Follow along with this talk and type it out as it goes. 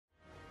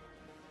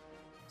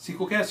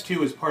Sequelcast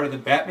 2 is part of the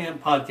Batman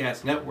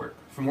Podcast Network.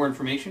 For more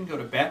information, go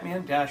to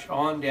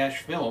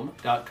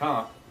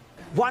batman-on-film.com.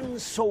 One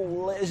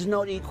soul is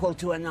not equal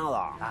to another.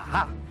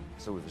 Aha!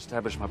 So we've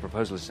established my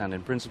proposal is sound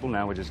in principle,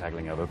 now we're just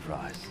haggling over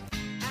price.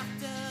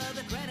 After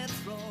the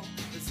credits roll,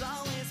 there's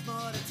always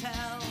more to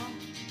tell.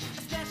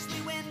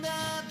 Especially when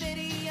the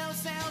video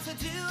sales are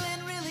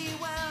doing really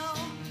well.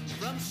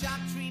 From Shock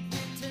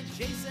Treatment to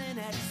Jason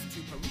X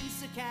to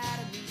Police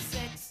Academy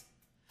 6.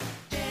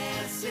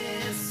 This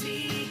is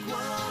Sequel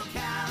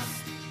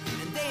Cast,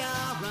 and they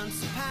are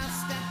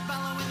unsurpassed at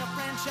following a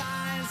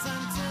franchise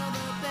until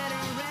the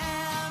bitter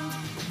end.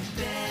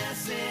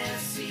 This is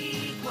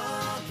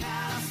Sequel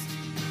Cast,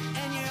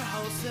 and your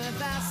hosts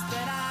have asked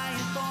that I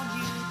inform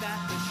you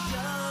that the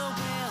show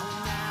will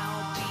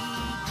now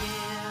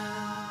begin.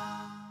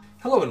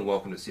 Hello and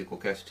welcome to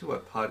Sequelcast 2, a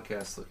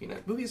podcast looking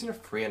at movies in a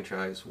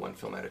franchise, one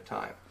film at a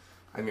time.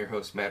 I'm your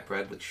host, Matt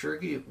Bradley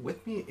Shergi.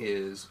 With me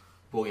is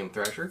William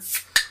Thrasher.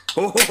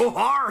 Oh,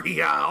 are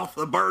ya off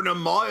the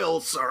Burnham Mile,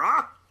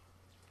 sirrah?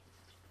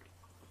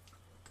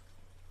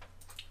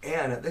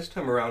 And this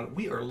time around,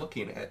 we are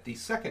looking at the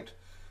second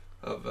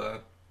of the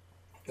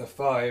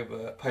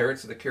five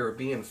Pirates of the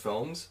Caribbean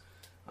films.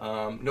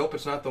 Nope,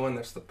 it's not the one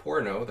that's the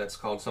porno. That's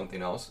called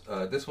something else.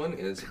 This one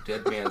is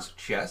Dead Man's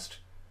Chest.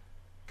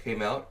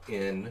 Came out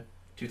in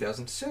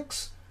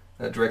 2006.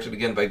 Directed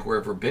again by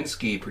Gore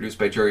Verbinski. Produced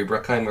by Jerry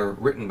Bruckheimer.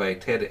 Written by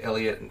Ted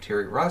Elliott and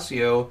Terry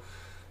Rossio.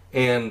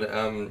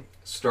 And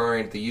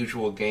starring the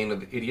usual gang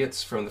of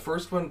idiots from the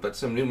first one, but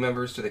some new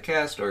members to the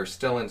cast are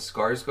Stellan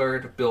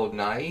Skarsgård, Bill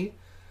Nighy,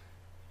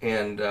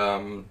 and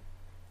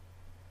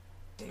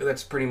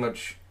that's pretty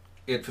much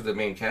it for the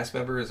main cast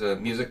members.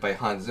 Music by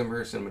Hans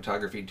Zimmer,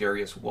 cinematography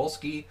Dariusz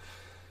Wolski,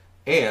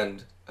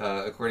 and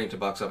according to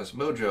Box Office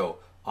Mojo,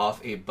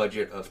 off a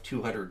budget of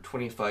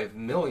 $225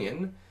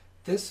 million,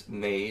 this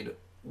made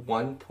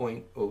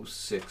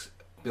 $1.06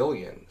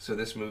 billion. So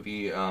this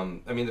movie,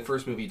 the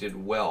first movie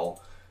did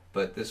well,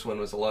 but this one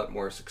was a lot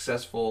more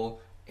successful,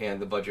 and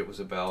the budget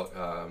was about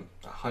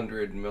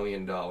 $100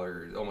 million,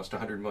 almost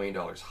 $100 million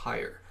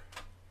higher.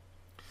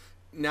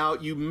 Now,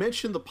 you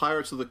mentioned the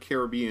Pirates of the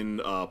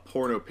Caribbean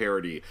porno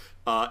parody.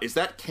 Is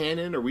that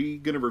canon? Are we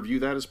going to review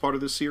that as part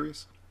of this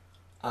series?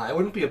 I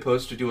wouldn't be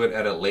opposed to do it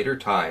at a later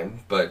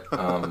time, but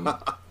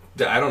I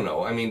don't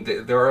know. I mean,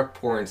 there are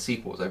porn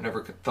sequels. I've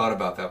never thought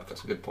about that, but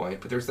that's a good point.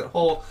 But there's that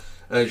whole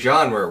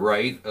genre,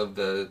 right, of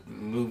the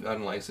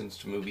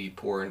unlicensed movie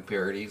porn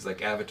parodies.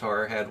 Like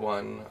Avatar had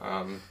one.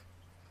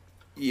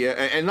 Yeah,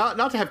 and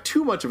not to have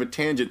too much of a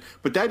tangent,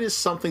 but that is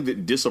something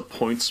that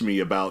disappoints me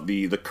about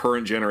the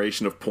current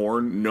generation of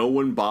porn. No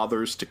one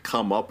bothers to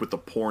come up with the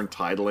porn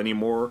title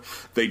anymore.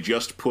 They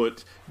just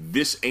put,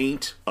 "This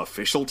ain't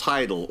official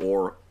title,"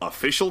 or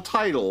 "official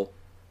title,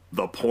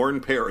 the porn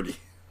parody."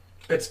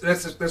 That's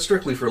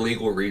strictly for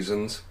legal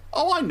reasons.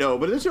 Oh, I know,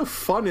 but there's no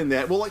fun in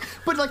that. Well,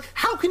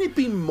 how can it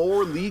be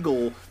more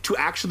legal to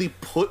actually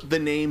put the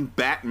name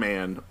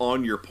Batman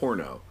on your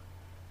porno?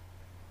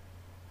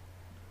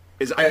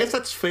 I guess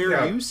that's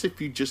fair use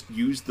if you just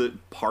use the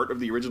part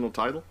of the original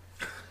title.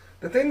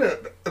 The thing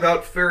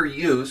about fair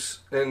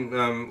use, and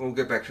we'll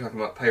get back to talking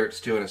about Pirates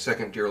 2 in a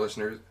second, dear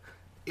listeners,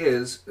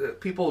 is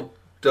people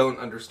don't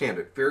understand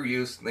it. Fair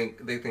use,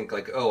 they think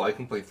like, oh, I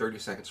can play 30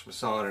 seconds from a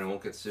song and I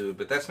won't get sued,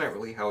 but that's not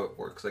really how it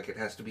works. Like, it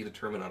has to be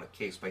determined on a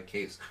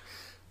case-by-case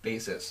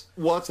basis.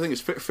 Well, that's the thing,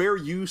 is fair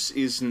use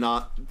is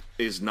not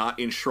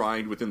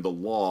enshrined within the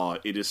law.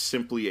 It is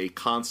simply a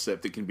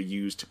concept that can be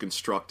used to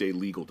construct a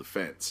legal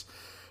defense.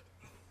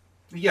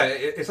 Yeah,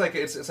 it's like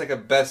a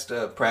best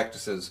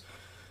practices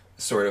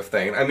sort of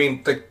thing. I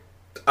mean,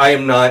 I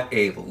am not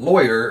a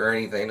lawyer or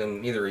anything, and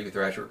neither are you,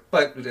 Thrasher,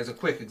 but as a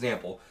quick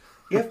example,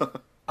 if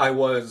I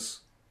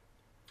was,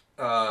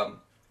 I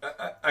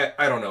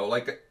don't know,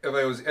 like if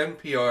I was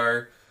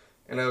NPR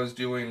and I was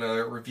doing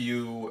a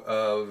review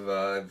of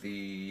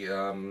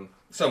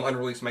some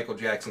unreleased Michael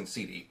Jackson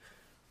CD,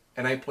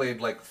 and I played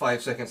like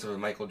 5 seconds of a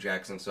Michael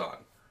Jackson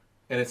song,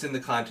 and it's in the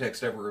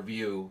context of a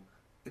review,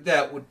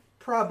 that would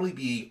probably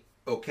be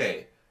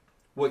okay.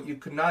 What you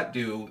could not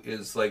do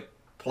is like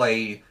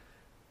play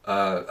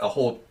a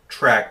whole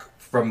track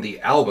from the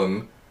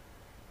album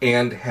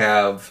and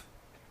have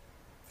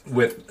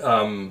with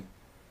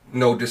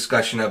no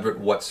discussion of it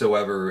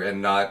whatsoever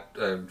and not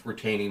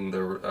retaining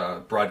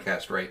the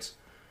broadcast rights.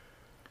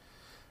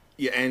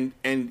 Yeah, and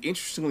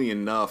interestingly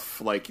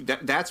enough, like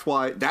that's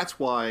why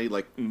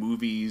like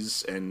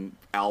movies and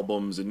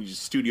albums and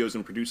studios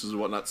and producers and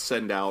whatnot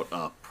send out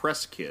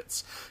press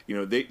kits. You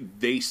know,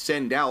 they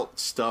send out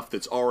stuff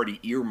that's already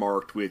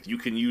earmarked with, you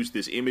can use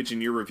this image in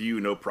your review,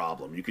 no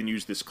problem. You can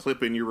use this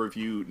clip in your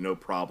review, no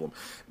problem.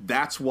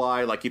 That's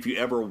why, like, if you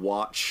ever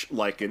watch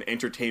like an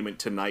Entertainment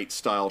Tonight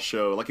style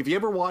show, like if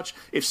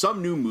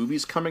some new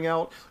movie's coming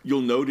out,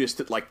 you'll notice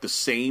that like the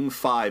same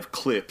 5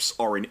 clips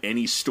are in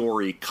any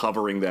story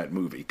covering that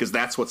movie, because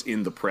that's what's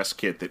in the press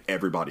kit that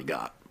everybody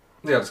got.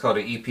 Yeah, it's called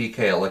an EPK,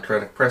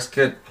 Electronic Press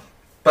Kit.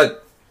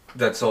 But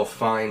that's all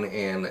fine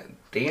and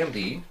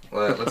dandy.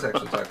 Let's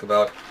actually talk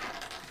about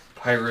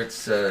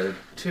Pirates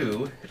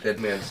 2, Dead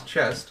Man's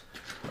Chest.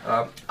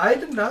 I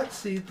did not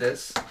see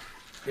this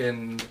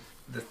in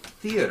the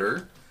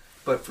theater,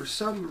 but for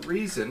some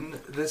reason,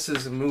 this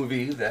is a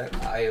movie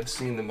that I have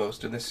seen the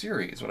most in the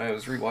series. When I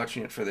was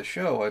rewatching it for the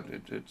show,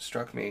 it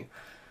struck me,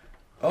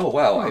 oh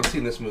wow, I've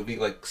seen this movie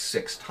like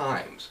 6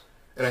 times.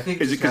 And I think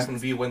this happened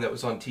to be one that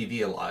was on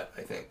TV a lot,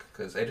 I think,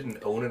 because I didn't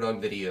own it on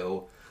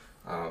video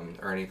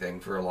or anything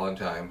for a long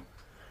time.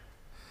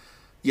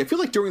 Yeah, I feel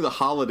like during the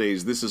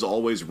holidays, this is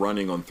always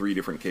running on 3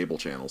 different cable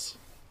channels.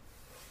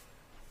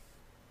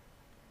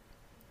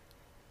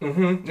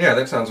 Mm-hmm. Yeah,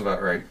 that sounds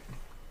about right.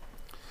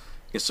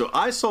 Yeah, so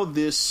I saw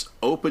this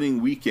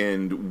opening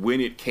weekend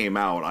when it came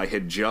out. I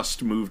had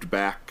just moved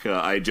back.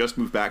 I had just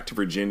moved back to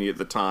Virginia at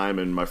the time,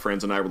 and my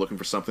friends and I were looking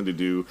for something to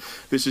do.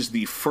 This is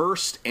the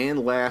first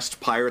and last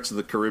Pirates of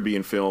the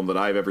Caribbean film that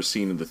I've ever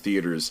seen in the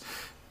theaters,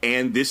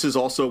 and this is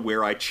also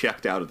where I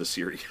checked out of the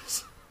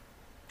series.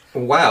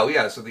 Wow,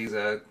 yeah. So these,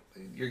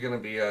 you're going to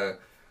be a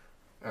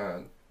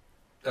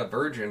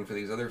virgin for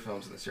these other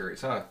films in the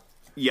series, huh?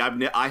 Yeah,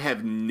 I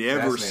have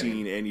never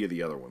seen any of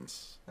the other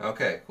ones.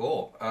 Okay,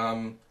 cool.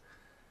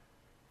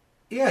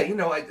 Yeah, you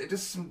know,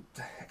 just some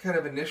kind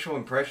of initial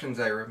impressions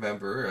I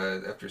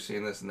remember after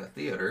seeing this in the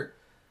theater.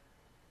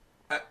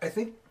 I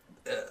think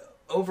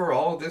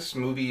overall this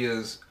movie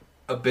is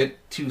a bit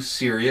too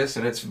serious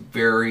and it's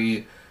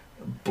very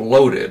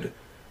bloated.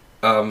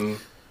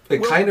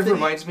 It kind of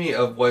reminds me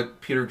of what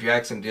Peter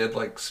Jackson did,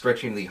 like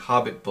stretching the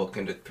Hobbit book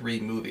into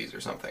 3 movies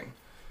or something.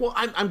 Well,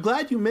 I'm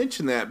glad you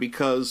mentioned that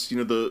because, you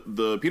know,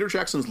 the Peter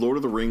Jackson's Lord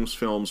of the Rings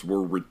films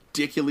were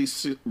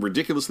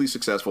ridiculously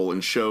successful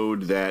and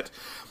showed that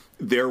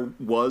there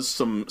was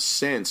some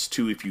sense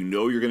to, if you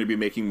know you're going to be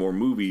making more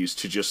movies,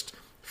 to just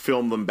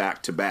film them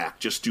back to back.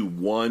 Just do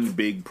one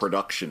big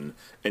production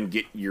and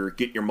get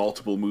your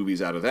multiple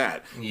movies out of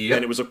that. Yep.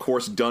 And it was, of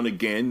course, done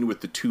again with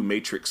the 2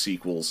 Matrix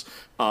sequels.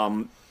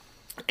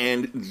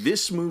 And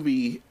this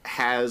movie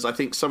has, I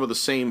think, some of the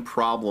same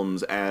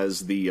problems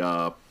as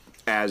the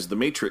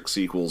Matrix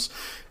sequels.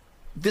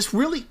 This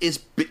really is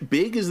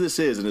big as this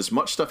is, and as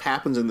much stuff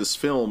happens in this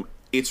film,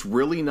 it's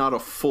really not a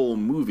full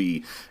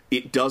movie.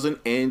 It doesn't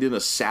end in a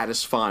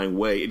satisfying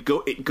way.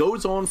 It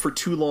goes on for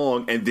too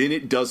long, and then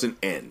it doesn't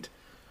end.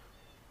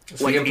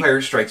 It's like The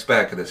Empire Strikes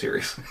Back in the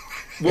series.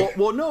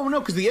 well, no,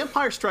 because The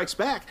Empire Strikes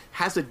Back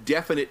has a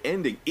definite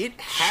ending. It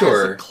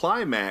has a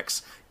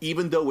climax,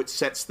 even though it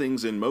sets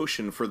things in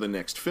motion for the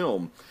next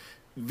film.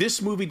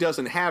 This movie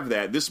doesn't have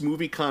that. This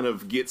movie kind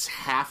of gets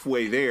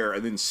halfway there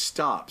and then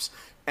stops.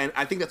 And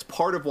I think that's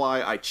part of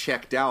why I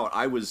checked out.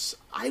 I was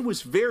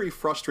very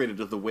frustrated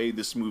at the way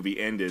this movie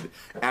ended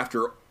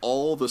after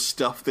all the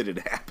stuff that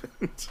had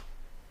happened.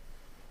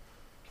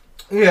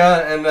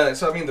 Yeah, and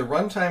so I mean the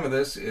runtime of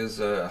this is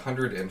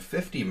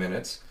 150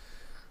 minutes,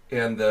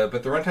 and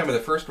but the runtime of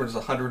the first one is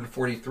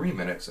 143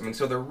 minutes. I mean,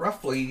 so they're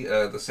roughly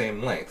the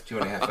same length,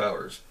 2.5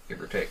 hours,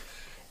 give or take.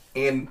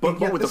 But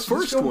with the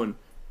first one.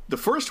 The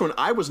first one,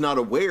 I was not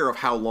aware of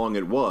how long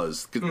it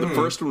was. The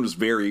first one was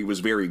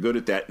very good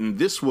at that. And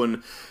this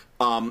one,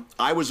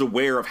 I was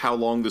aware of how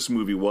long this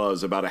movie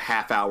was about a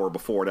half hour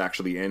before it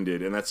actually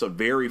ended. And that's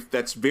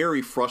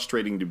very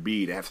frustrating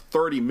to have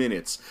 30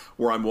 minutes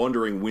where I'm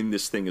wondering when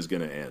this thing is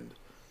going to end.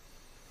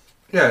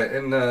 Yeah,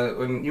 and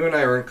when you and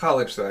I were in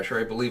college, Thrasher,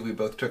 I believe we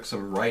both took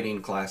some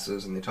writing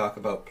classes, and they talk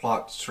about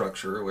plot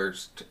structure, where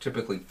it's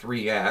typically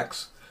 3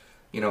 acts.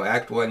 You know,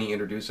 Act 1, you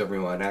introduce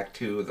everyone. Act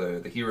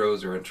 2, the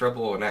heroes are in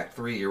trouble. And Act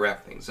 3, you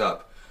wrap things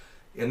up.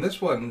 And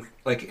this one,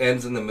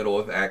 ends in the middle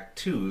of Act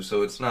 2,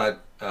 so it's not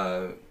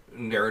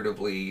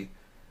narratively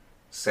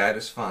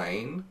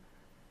satisfying.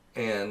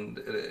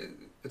 And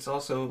it's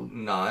also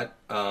not...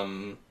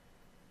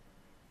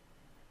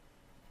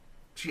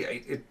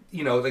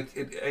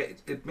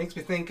 it makes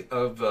me think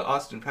of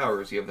Austin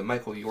Powers. You have the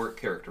Michael York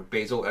character,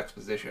 Basil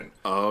Exposition.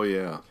 Oh,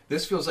 yeah.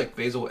 This feels like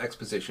Basil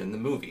Exposition, the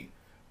movie.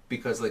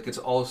 Because it's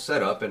all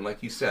set up and,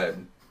 like you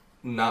said,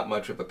 not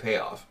much of a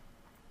payoff.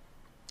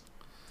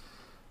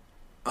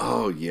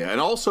 Oh yeah,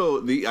 and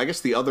also I guess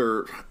the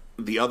other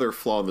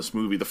flaw in this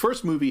movie. The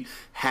first movie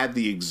had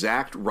the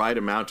exact right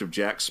amount of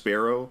Jack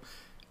Sparrow.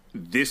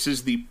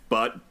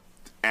 But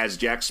as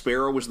Jack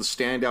Sparrow was the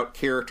standout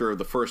character of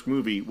the first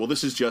movie, well,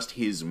 this is just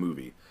his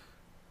movie.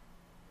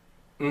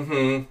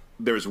 Mm-hmm.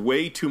 There's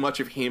way too much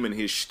of him and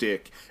his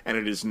shtick, and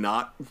it is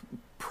not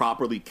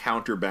properly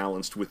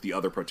counterbalanced with the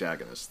other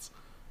protagonists.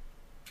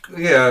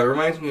 Yeah, it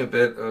reminds me a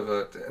bit of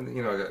a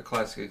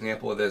classic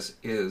example of this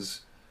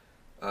is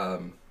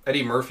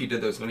Eddie Murphy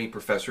did those Nutty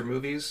Professor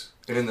movies,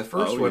 and in the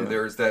first one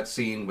there's that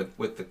scene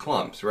with the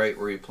Klumps, right,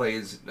 where he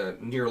plays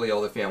nearly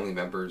all the family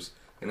members,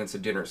 and it's a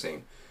dinner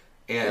scene.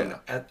 And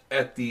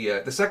at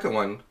the second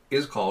one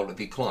is called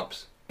The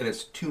Klumps, and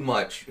it's too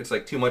much. It's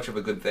too much of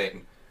a good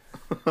thing.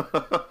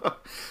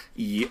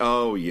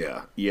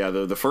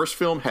 The first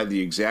film had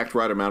the exact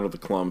right amount of the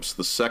Klumps.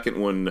 The second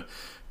one.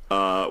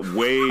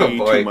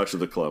 Too much of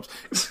the clubs,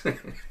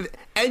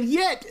 and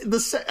yet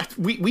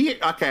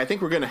I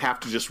think we're going to have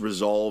to just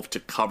resolve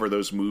to cover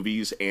those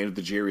movies and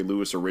the Jerry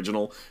Lewis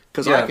original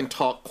because I can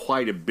talk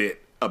quite a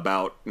bit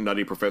about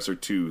Nutty Professor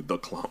 2, The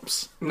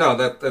Clumps. No,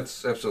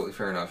 that's absolutely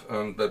fair enough.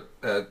 But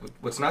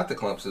what's not the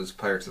Clumps is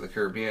Pirates of the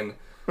Caribbean,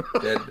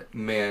 Dead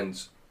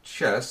Man's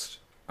Chest.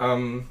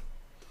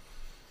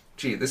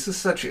 Gee, this is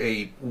such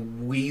a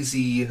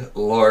wheezy,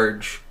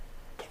 large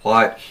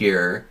plot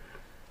here.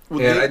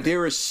 Well,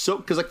 there is so...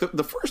 Because, like,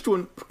 the first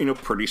one,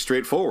 pretty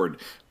straightforward.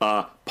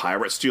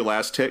 Pirates steal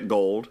Aztec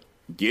gold,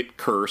 get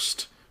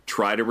cursed,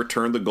 try to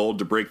return the gold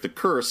to break the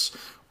curse,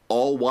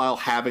 all while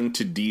having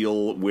to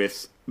deal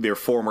with their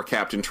former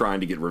captain trying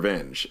to get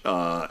revenge.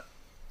 And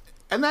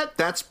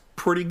that's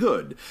pretty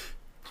good.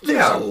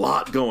 There's a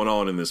lot going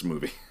on in this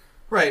movie.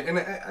 Right, and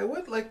I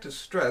would like to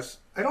stress,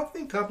 I don't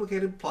think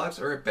complicated plots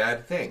are a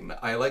bad thing.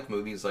 I like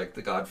movies like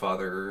The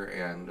Godfather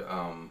and,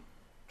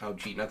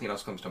 nothing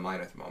else comes to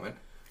mind at the moment.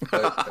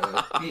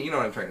 But, you know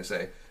what I'm trying to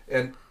say.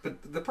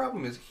 But the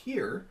problem is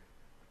here,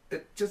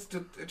 it just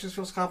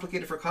feels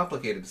complicated for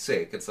complicated's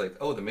sake. It's like,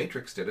 oh, The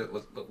Matrix did it,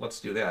 let's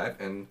do that.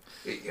 And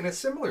in a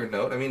similar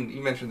note, I mean,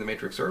 you mentioned The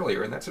Matrix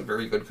earlier, and that's a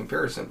very good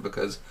comparison,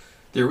 because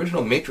the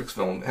original Matrix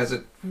film has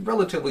a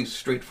relatively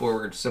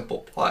straightforward, simple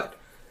plot.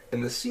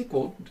 And the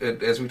sequel,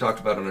 as we talked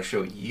about on a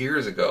show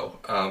years ago,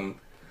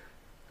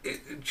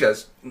 it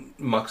just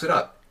mucks it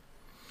up.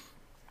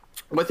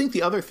 Well, I think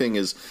the other thing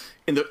is,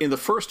 in the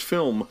first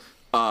film,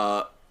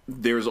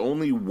 there's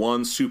only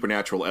one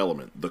supernatural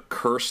element, the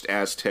cursed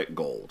Aztec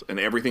gold, and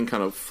everything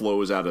kind of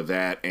flows out of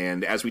that.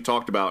 And as we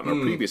talked about in our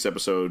previous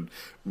episode,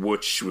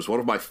 which was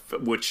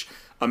which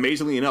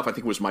amazingly enough, I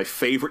think was my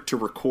favorite to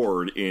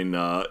record in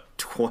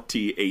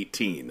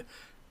 2018.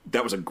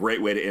 That was a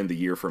great way to end the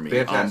year for me.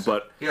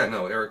 Fantastic.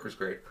 Eric was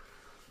great.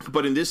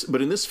 But in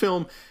this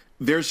film,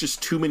 there's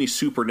just too many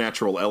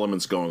supernatural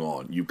elements going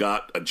on. You've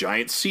got a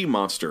giant sea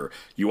monster.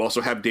 You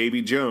also have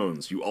Davy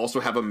Jones. You also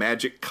have a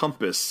magic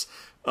compass.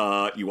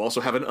 You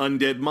also have an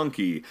undead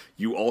monkey.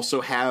 You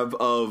also have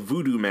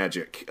voodoo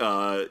magic.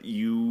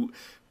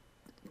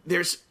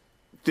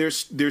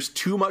 There's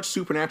too much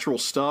supernatural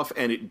stuff,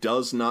 and it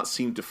does not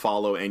seem to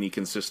follow any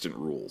consistent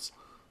rules.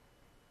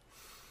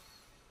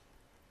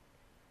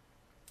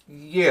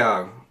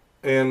 Yeah,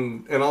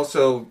 and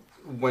also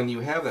when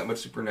you have that much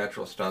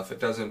supernatural stuff, it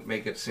doesn't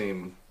make it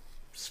seem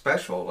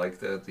special. Like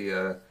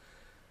the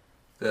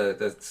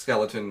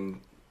skeleton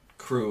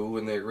crew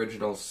in the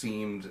original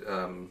seemed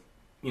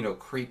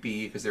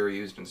creepy because they were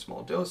used in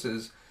small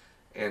doses,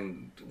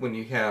 and when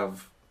you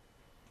have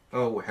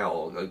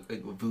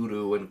like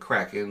voodoo and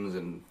krakens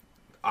and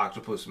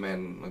octopus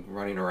men like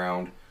running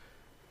around,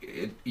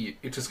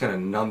 it just kind of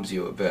numbs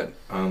you a bit.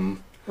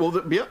 Well,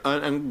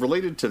 and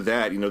related to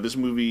that, this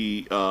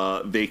movie,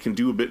 they can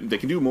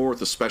do more with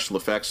the special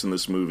effects in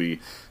this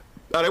movie.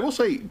 And I will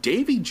say,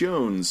 Davy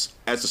Jones,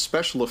 as a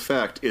special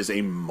effect, is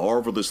a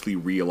marvelously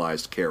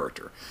realized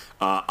character.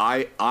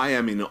 I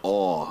am in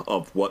awe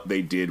of what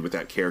they did with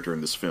that character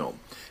in this film.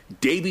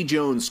 Davy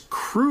Jones'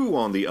 crew,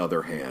 on the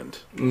other hand,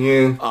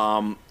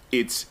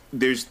 it's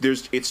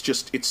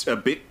a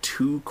bit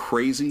too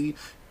crazy.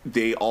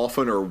 They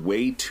often are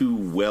way too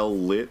well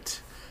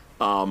lit.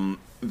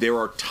 There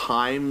are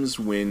times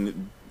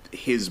when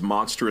his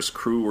monstrous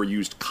crew are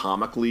used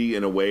comically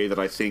in a way that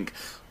I think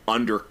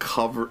sort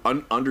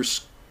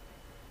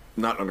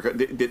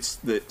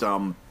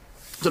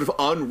of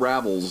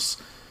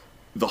unravels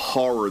the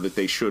horror that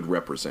they should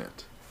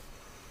represent.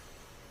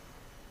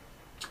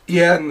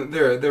 Yeah, and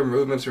their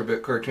movements are a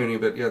bit cartoony,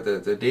 but yeah,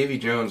 the Davy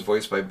Jones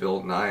voiced by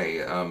Bill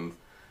Nye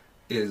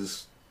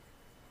is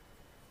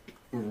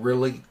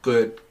really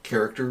good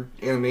character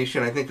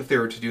animation. I think if they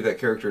were to do that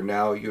character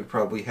now, you'd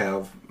probably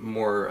have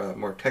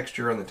more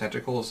texture on the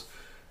tentacles,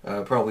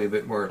 probably a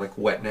bit more like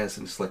wetness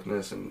and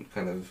slickness and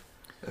kind of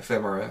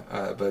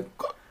ephemera. But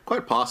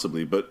quite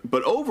possibly, but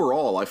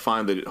overall, I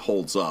find that it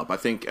holds up. I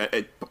think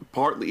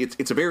partly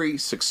it's a very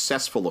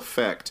successful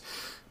effect,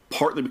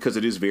 partly because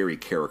it is very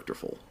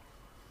characterful.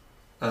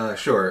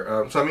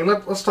 Sure. So I mean,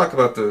 let's talk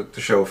about the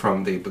show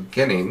from the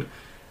beginning.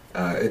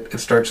 It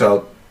starts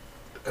out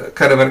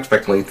kind of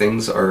unexpectedly.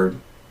 Things are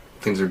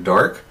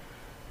dark,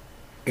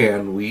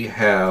 and we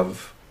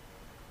have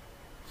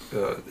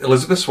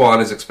Elizabeth Swann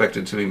is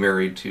expected to be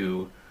married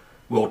to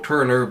Will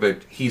Turner,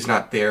 but he's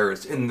not there.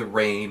 It's in the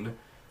rain.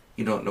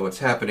 You don't know what's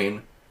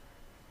happening,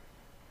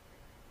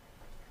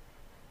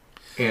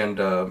 and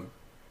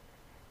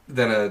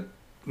then a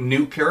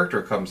new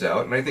character comes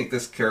out, and I think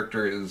this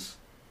character is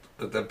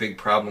the big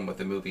problem with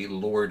the movie,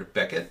 Lord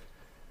Beckett.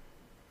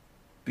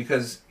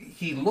 Because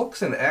he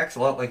looks and acts a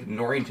lot like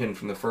Norrington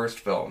from the first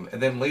film,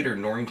 and then later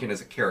Norrington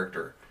as a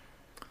character.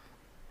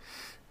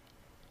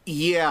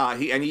 Yeah,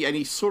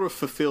 he sort of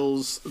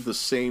fulfills the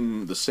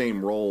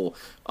same role.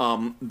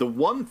 The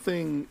one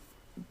thing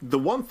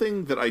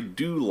that I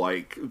do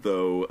like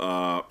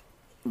though,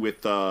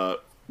 with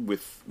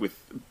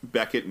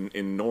Beckett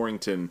and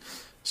Norrington.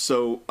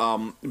 So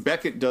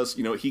Beckett does,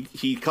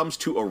 he comes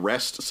to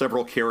arrest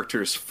several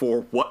characters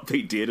for what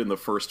they did in the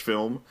first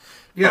film.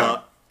 Yeah.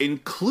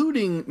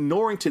 Including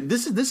Norrington.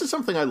 This is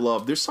something I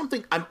love. There's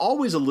something I'm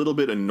always a little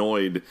bit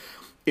annoyed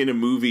in a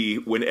movie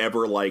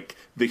whenever like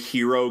the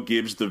hero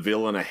gives the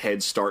villain a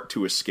head start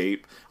to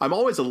escape. I'm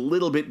always a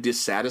little bit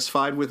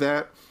dissatisfied with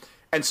that.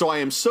 And so I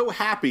am so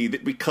happy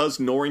that because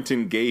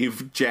Norrington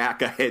gave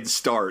Jack a head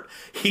start,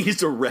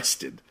 he's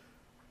arrested.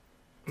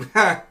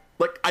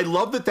 Like, I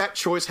love that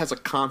choice has a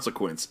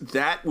consequence.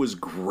 That was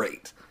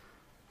great.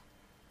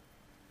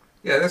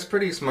 Yeah, that's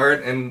pretty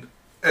smart. And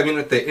I mean,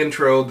 with the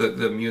intro,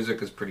 the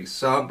music is pretty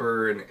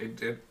somber, and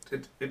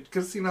it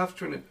gives enough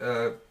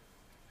to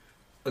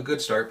a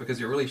good start because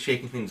you're really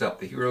shaking things up.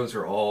 The heroes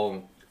are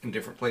all in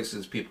different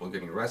places. People are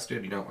getting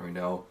arrested. You don't really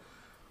know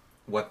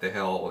what the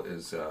hell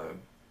is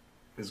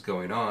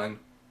going on.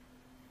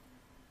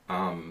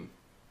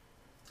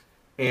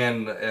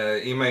 And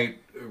you might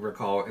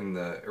recall in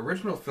the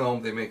original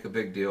film, they make a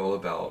big deal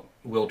about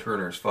Will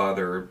Turner's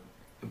father,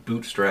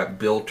 Bootstrap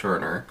Bill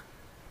Turner.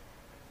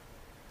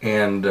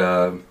 And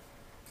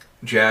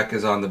Jack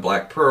is on the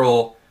Black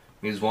Pearl.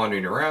 He's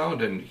wandering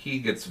around, and he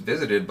gets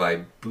visited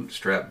by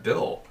Bootstrap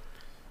Bill.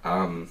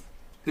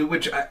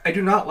 Which I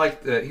do not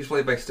like. He's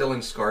played by Stellan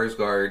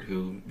Skarsgård,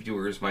 who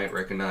viewers might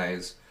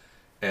recognize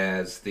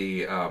as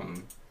the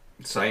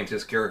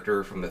scientist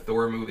character from the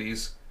Thor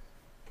movies.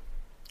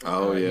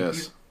 Oh,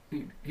 yes.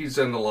 He's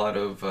done a lot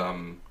of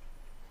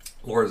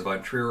Lars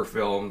von Trier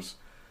films.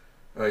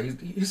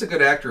 He's a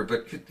good actor,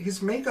 but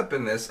his makeup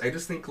in this, I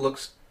just think,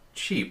 looks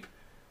cheap.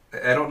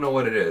 I don't know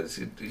what it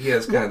is. He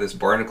has kind of this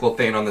barnacle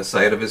thing on the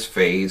side of his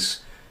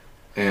face,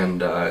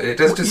 and it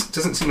just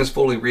doesn't seem as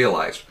fully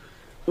realized.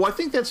 Well, I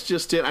think that's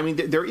just it. I mean,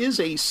 there is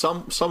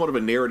somewhat of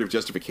a narrative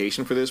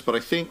justification for this, but I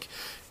think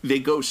they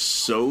go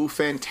so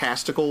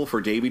fantastical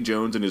for Davy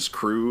Jones and his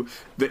crew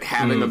that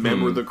having a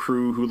member of the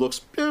crew who looks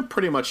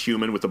pretty much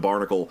human with the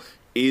barnacle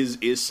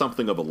is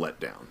something of a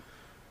letdown.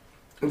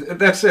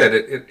 That's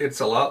it. It's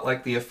a lot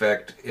like the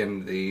effect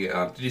in the...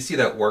 did you see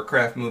that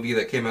Warcraft movie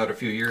that came out a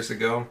few years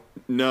ago?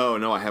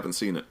 No, I haven't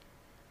seen it.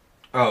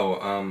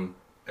 Oh,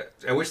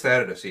 I wish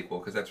that had a sequel,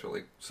 because that's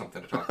really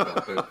something to talk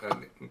about.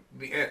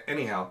 But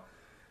anyhow,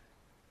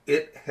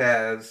 it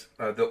has...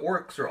 the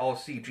orcs are all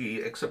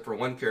CG, except for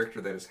one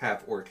character that is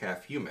half orc,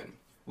 half human,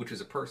 which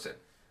is a person.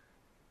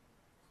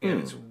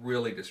 And it's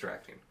really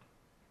distracting.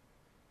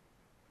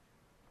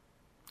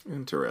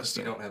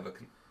 Interesting.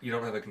 You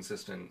don't have a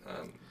consistent...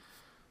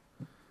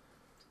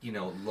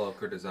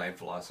 look or design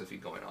philosophy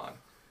going on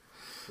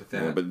with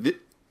that. Yeah,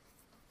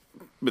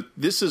 but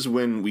this is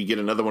when we get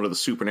another one of the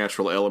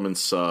supernatural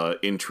elements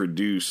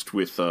introduced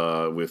with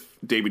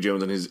Davy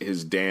Jones and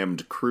his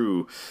damned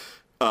crew,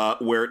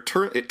 where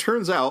it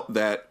turns out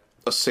that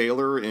a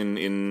sailor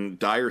in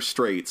dire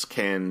straits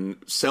can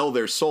sell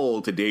their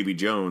soul to Davy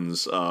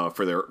Jones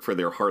for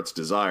their heart's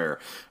desire,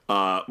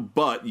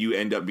 but you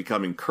end up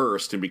becoming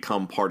cursed and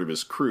become part of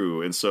his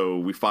crew. And so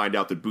we find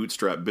out that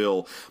Bootstrap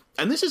Bill,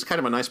 and this is kind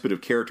of a nice bit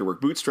of character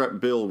work, Bootstrap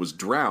Bill was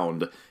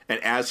drowned,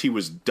 and as he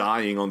was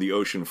dying on the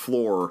ocean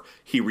floor,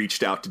 he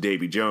reached out to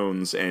Davy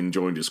Jones and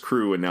joined his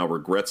crew and now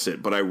regrets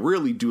it. But I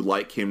really do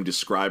like him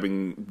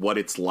describing what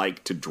it's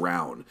like to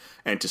drown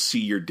and to see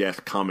your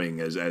death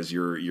coming as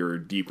you're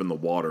deep in the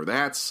water.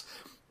 That's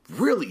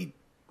really,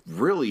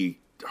 really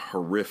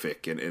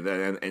horrific, and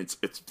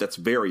that's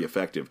very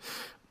effective.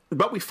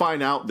 But we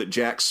find out that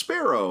Jack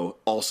Sparrow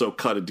also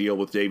cut a deal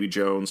with Davy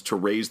Jones to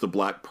raise the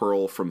Black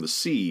Pearl from the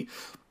sea,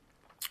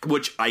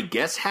 which I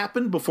guess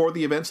happened before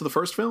the events of the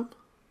first film.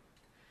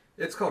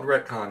 It's called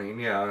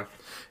retconning, yeah.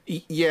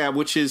 Yeah,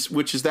 which is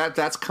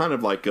that's kind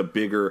of like a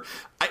bigger.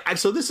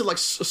 So this is like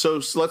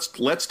so.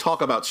 Let's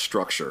talk about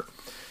structure.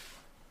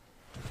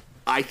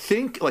 I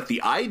think like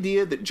the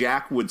idea that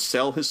Jack would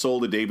sell his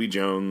soul to Davy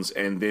Jones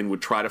and then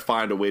would try to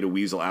find a way to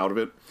weasel out of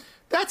it.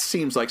 That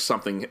seems like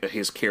something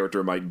his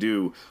character might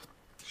do.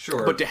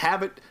 Sure. But to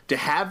have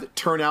it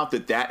turn out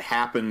that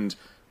happened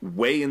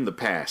way in the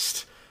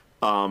past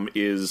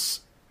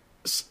is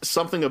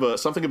something of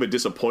a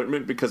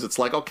disappointment, because it's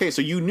like, okay,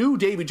 so you knew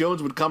Davy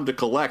Jones would come to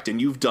collect and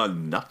you've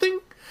done nothing?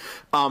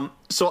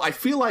 So I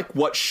feel like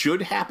what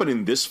should happen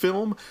in this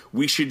film,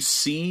 we should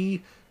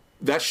see...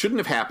 That shouldn't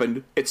have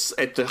happened. It's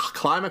at the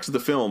climax of the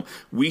film.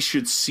 We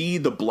should see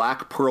the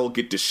Black Pearl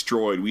get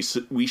destroyed.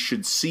 We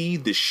should see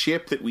the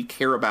ship that we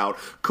care about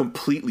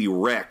completely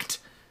wrecked,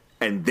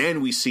 and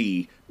then we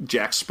see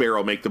Jack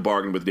Sparrow make the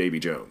bargain with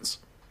Davy Jones.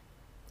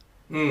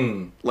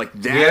 Like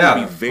that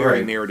would be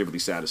very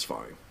narratively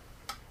satisfying.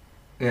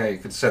 Yeah, you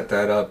could set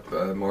that up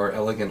more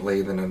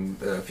elegantly than in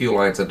a few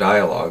lines of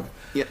dialogue.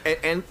 Yeah,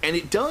 and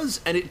it does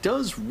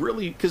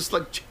really, because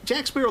like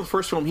Jack Sparrow, the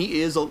first film,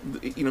 he is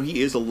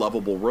a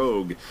lovable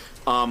rogue.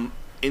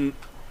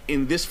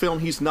 In this film,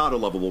 he's not a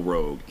lovable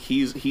rogue.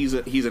 He's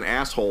an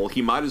asshole.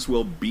 He might as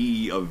well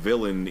be a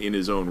villain in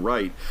his own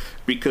right,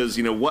 because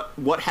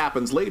what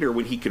happens later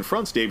when he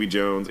confronts Davy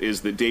Jones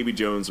is that Davy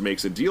Jones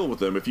makes a deal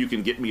with him. If you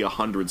can get me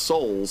 100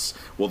 souls,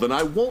 well then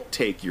I won't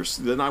take yours.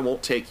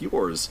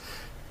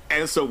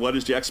 And so what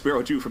does Jack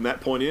Sparrow do from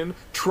that point in?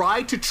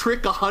 Try to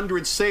trick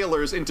 100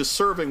 sailors into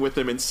serving with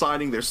him and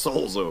signing their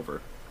souls over.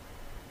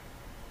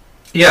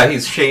 Yeah,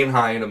 he's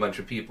Shanghaiing a bunch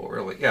of people,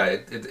 really. Yeah,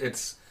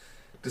 it's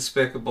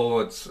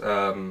despicable. It's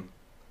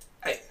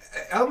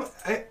I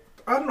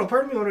don't know.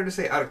 Part of me wanted to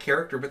say out of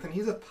character, but then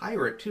he's a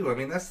pirate too. I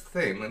mean, that's the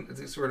thing.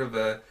 He's sort of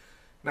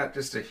not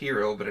just a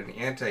hero, but an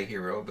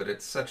anti-hero. But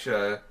it's such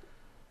a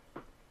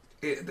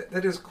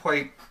that is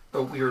quite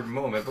a weird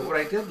moment. But what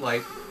I did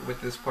like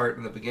with this part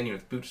in the beginning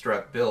with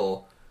Bootstrap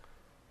Bill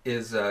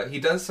is he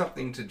does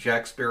something to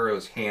Jack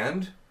Sparrow's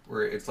hand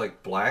where it's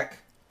like black.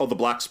 Oh, the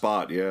black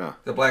spot, yeah.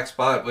 The black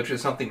spot, which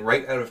is something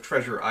right out of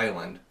Treasure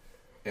Island.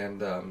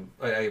 And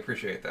I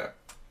appreciate that.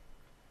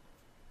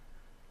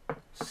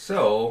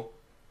 So,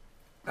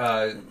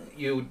 all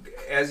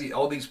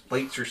these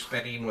plates are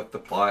spinning with the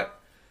plot,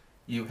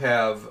 you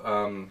have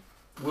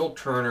Will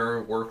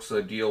Turner works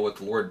a deal with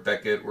Lord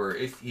Beckett where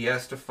if he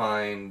has to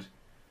find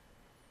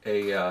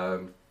he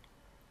has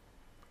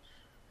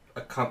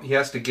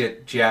to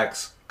get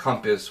Jack's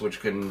compass, which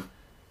can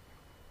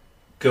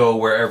go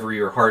wherever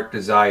your heart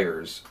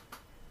desires.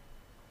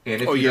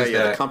 And if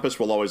the compass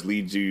will always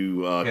lead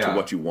you to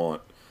what you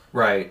want.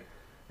 Right.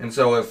 And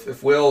so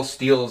if Will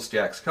steals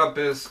Jack's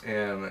compass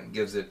and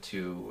gives it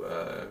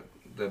to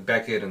the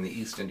Beckett and the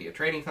East India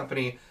Trading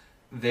Company,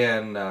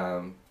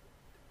 then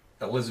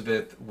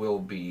Elizabeth will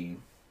be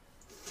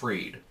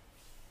freed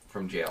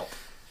from jail.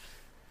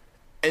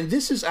 And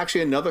this is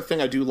actually another thing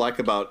I do like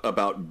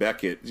about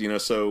Beckett.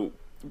 So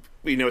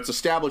it's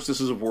established this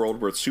is a world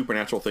where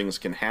supernatural things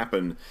can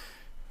happen.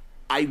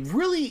 I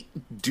really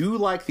do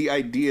like the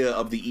idea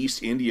of the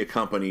East India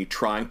Company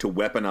trying to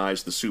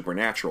weaponize the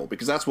supernatural,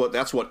 because that's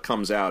what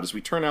comes out as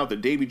we turn out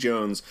that Davy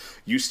Jones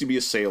used to be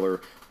a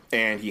sailor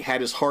and he had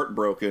his heart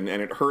broken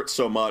and it hurt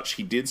so much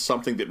he did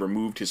something that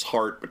removed his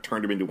heart but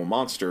turned him into a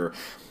monster.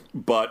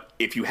 But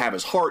if you have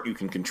his heart, you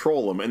can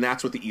control him, and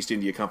that's what the East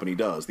India Company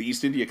does. The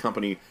East India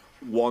Company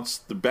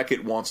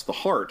Beckett wants the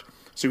heart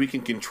so he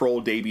can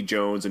control Davy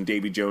Jones and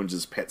Davy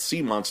Jones's pet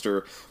sea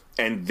monster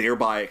and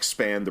thereby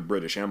expand the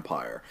British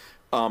Empire.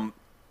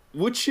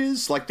 Which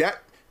is like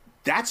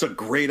that's a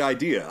great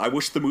idea. I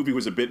wish the movie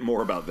was a bit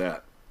more about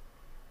that.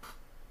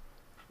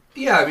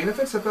 Yeah, I mean, if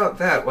it's about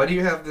that, why do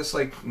you have this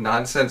like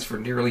nonsense for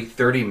nearly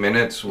 30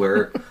 minutes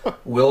where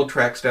Will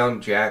tracks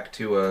down Jack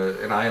to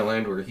an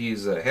island where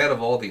he's ahead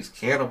of all these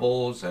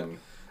cannibals? And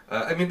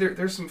I mean,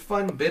 there's some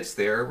fun bits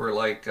there where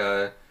like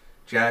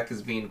Jack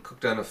is being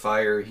cooked on a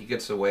fire, he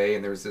gets away,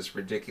 and there's this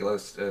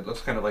ridiculous, looks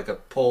kind of like a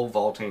pole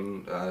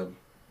vaulting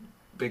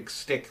big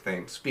stick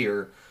thing,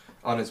 spear,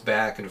 on his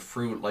back, and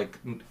fruit like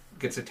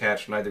gets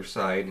attached on either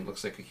side, and it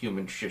looks like a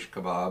human shish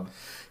kebab.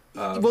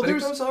 But it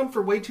goes on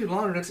for way too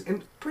long, and it's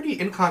pretty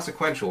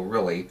inconsequential,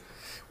 really.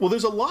 Well,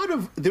 there's a lot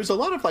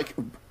of like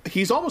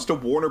he's almost a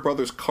Warner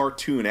Brothers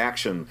cartoon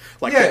action,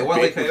 like yeah, that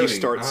Wile E.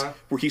 bit Coyote,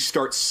 where he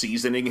starts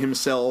seasoning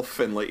himself,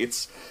 and like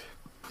it's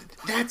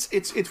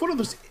one of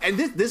those. And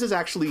this is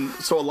actually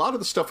so a lot of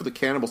the stuff with the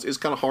cannibals is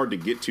kind of hard to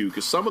get to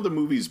because some of the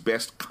movie's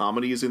best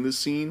comedy is in this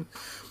scene,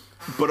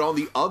 but on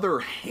the other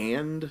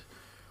hand,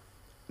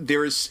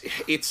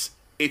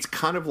 it's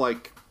kind of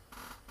like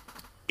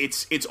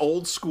it's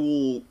old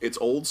school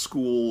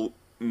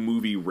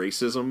movie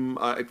racism,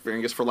 I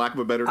guess, for lack of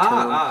a better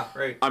term.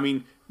 Right. I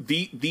mean,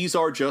 these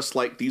are just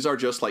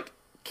like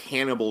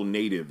cannibal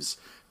natives.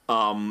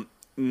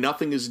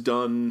 Nothing is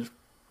done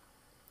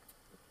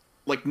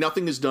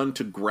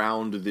to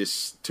ground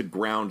this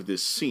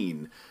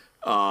scene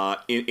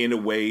in a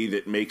way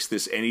that makes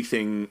this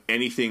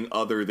anything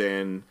other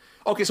than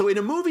okay. So in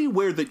a movie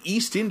where the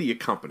East India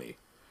Company,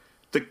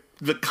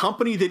 the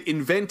company that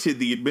invented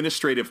the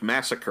administrative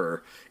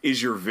massacre,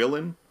 is your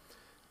villain,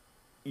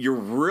 you're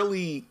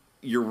really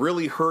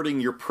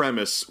hurting your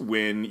premise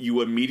when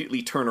you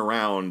immediately turn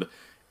around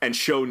and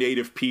show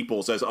native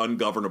peoples as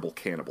ungovernable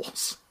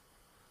cannibals.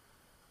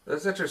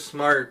 That's such a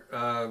smart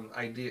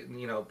idea,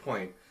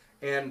 point.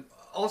 And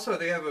also,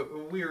 they have a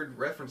weird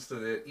reference to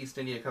the East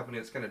India Company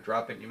that's kind of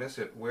drop it, you miss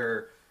it,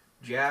 where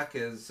Jack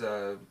is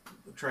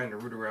trying to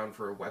root around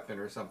for a weapon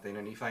or something,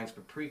 and he finds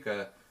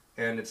paprika,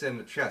 and it's in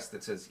the chest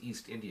that says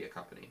East India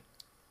Company.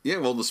 Yeah,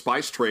 well, the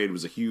spice trade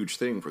was a huge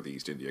thing for the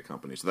East India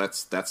Company, so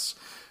that's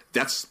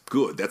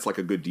good. That's like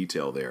a good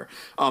detail there.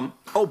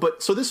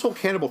 But so this whole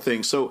cannibal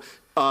thing. So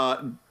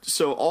all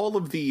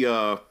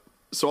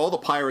the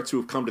pirates who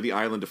have come to the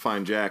island to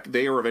find Jack,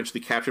 they are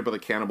eventually captured by the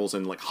cannibals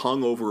and like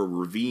hung over a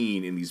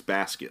ravine in these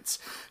baskets.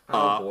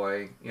 Oh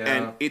boy, yeah.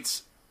 And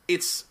it's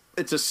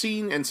a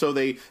scene, and so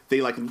they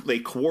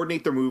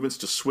coordinate their movements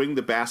to swing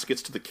the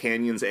baskets to the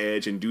canyon's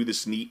edge and do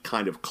this neat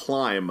kind of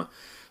climb.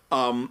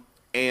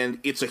 And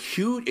it's a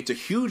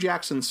huge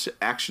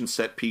action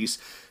set piece.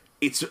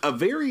 It's a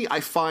very, I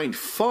find,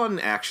 fun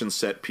action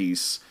set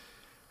piece.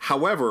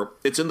 However,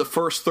 it's in the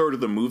first third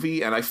of the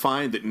movie, and I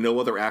find that no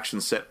other action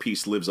set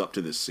piece lives up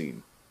to this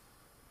scene.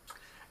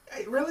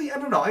 I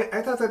don't know.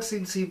 I thought that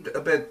scene seemed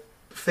a bit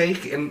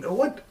fake. And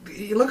what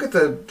you look at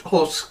the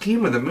whole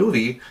scheme of the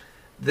movie,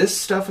 this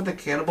stuff in the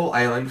Cannibal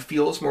Island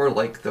feels more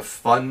like the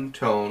fun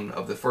tone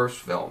of the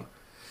first film.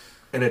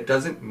 And it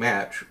doesn't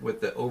match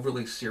with the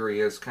overly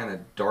serious, kind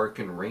of dark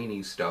and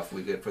rainy stuff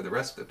we get for the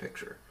rest of the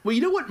picture. Well,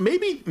 you know what?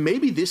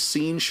 Maybe this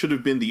scene should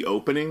have been the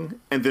opening,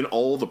 and then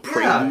all the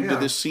prelude to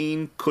this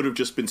scene could have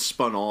just been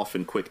spun off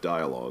in quick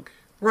dialogue.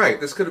 Right.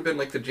 This could have been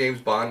like the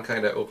James Bond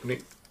kind of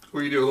opening,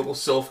 where you do a little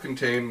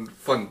self-contained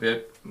fun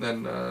bit,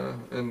 and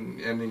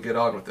then get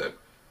on with it.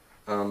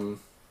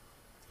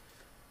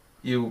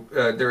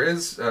 There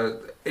is.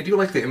 I do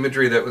like the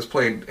imagery that was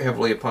played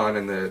heavily upon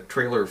in the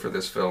trailer for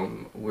this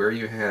film, where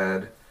you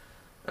had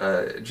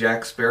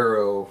Jack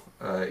Sparrow.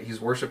 He's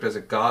worshipped as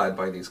a god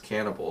by these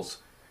cannibals,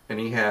 and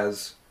he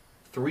has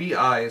 3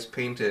 eyes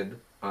painted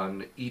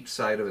on each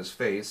side of his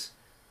face,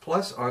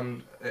 plus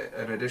on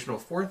an additional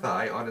 4th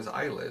eye on his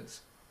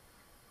eyelids.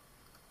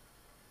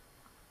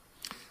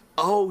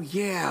 Oh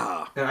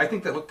yeah. And I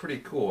think that looked pretty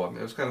cool. I mean,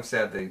 it was kind of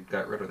sad they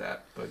got rid of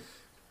that, but.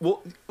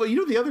 Well, you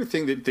know, the other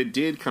thing that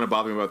did kind of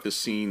bother me about this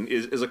scene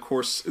is, of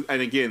course, and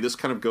again, this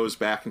kind of goes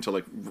back into,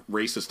 like,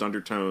 racist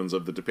undertones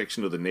of the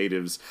depiction of the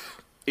natives,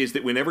 is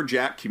that whenever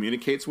Jack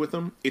communicates with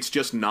them, it's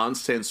just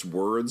nonsense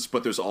words,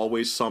 but there's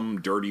always some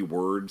dirty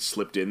word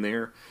slipped in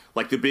there.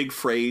 Like the big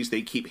phrase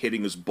they keep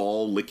hitting is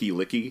ball licky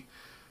licky.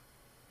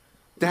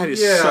 That is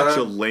such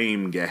a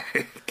lame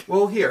gag.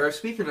 Well, here,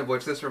 speaking of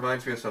which, this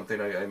reminds me of something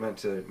I meant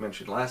to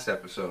mention last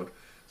episode.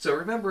 So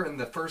remember in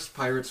the first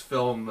Pirates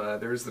film,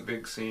 there's the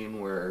big scene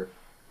where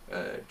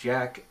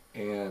Jack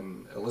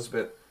and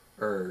Elizabeth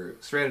are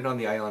stranded on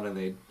the island and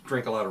they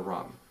drink a lot of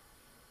rum.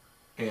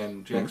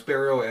 And Jack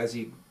Sparrow, as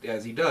he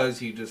does,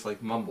 he just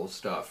like mumbles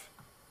stuff,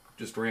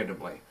 just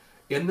randomly.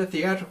 In the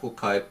theatrical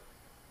cut,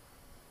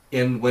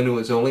 when it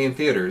was only in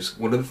theaters,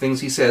 one of the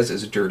things he says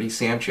is "Dirty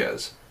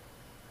Sanchez."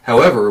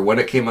 However, when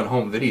it came on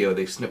home video,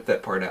 they snipped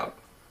that part out.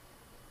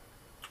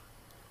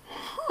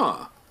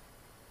 Huh.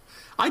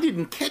 I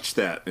didn't catch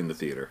that in the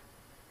theater.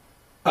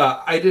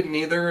 I didn't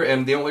either,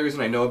 and the only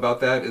reason I know about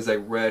that is I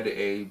read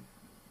a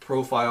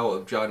profile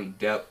of Johnny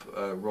Depp,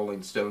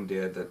 Rolling Stone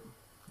did, that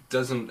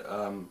doesn't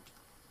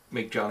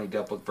make Johnny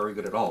Depp look very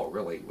good at all,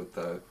 really. With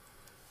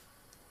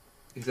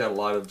he's got a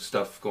lot of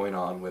stuff going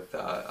on with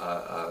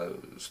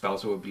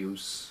spousal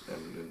abuse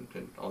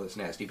and all this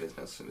nasty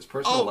business in his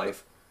personal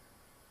life.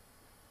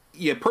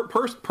 Yeah,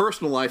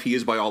 personal life, he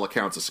is by all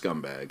accounts a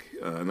scumbag,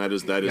 and that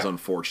is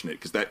unfortunate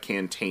because that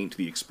can taint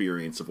the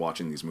experience of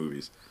watching these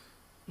movies.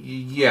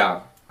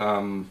 Yeah,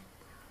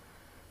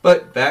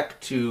 but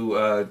back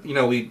to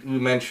we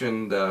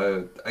mentioned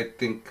I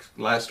think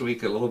last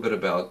week a little bit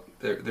about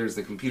there's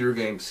the computer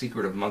game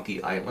Secret of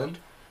Monkey Island,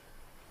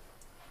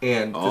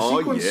 and the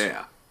sequence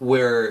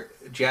where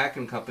Jack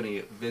and company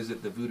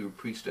visit the voodoo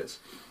priestess,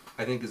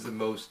 I think is the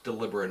most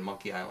deliberate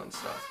Monkey Island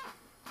stuff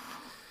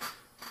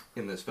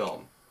in this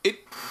film.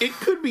 It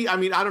could be. I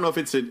mean, I don't know if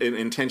it's an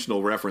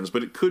intentional reference,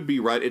 but it could be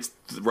right. It's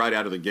right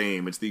out of the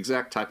game. It's the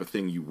exact type of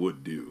thing you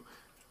would do.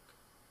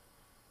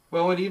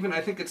 Well, and even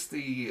I think it's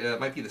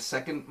might be the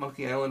second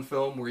Monkey Island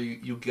film where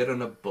you get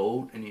on a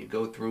boat and you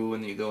go through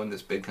and you go in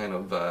this big kind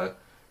of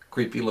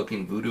creepy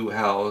looking voodoo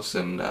house,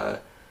 and I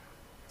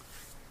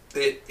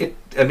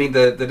mean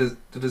the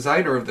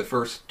designer of the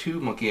first 2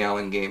 Monkey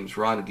Island games,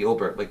 Ron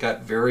Gilbert,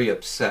 got very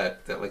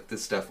upset that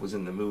this stuff was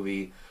in the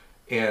movie.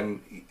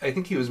 And I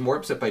think he was more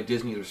upset by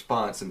Disney's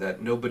response and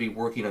that nobody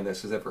working on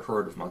this has ever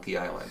heard of Monkey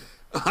Island.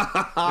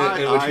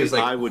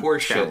 I would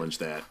challenge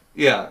that.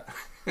 Yeah.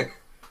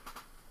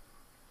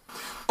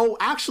 Oh,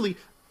 actually,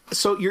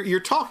 so you're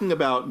talking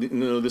about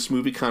this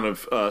movie kind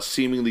of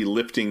seemingly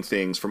lifting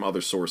things from other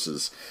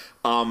sources.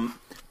 I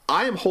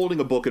am holding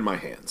a book in my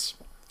hands.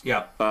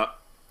 Yeah. I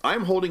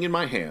am holding in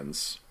my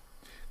hands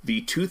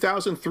the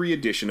 2003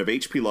 edition of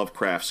H.P.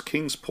 Lovecraft's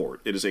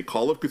Kingsport. It is a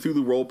Call of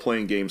Cthulhu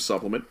role-playing game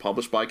supplement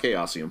published by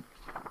Chaosium.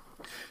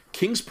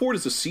 Kingsport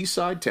is a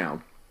seaside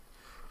town,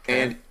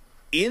 and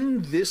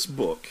in this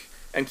book,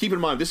 and keep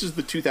in mind, this is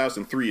the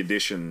 2003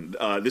 edition.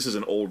 This is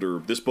an older.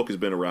 This book has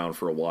been around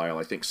for a while.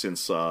 I think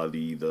since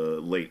the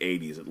late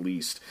 80s at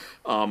least.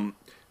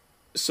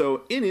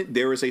 So in it,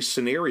 there is a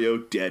scenario,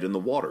 Dead in the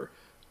Water,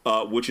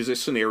 which is a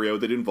scenario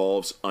that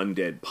involves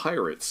undead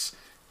pirates,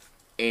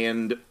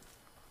 and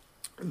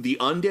the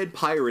undead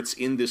pirates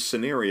in this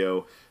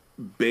scenario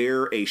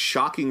bear a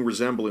shocking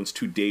resemblance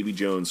to Davy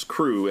Jones'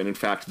 crew, and in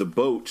fact, the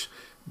boat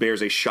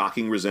bears a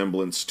shocking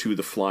resemblance to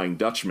the Flying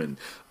Dutchman.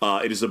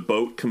 It is a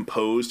boat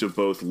composed of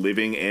both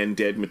living and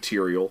dead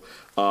material.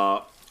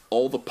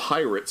 All the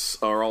pirates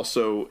are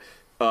also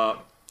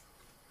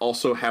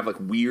have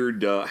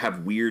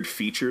weird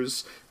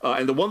features,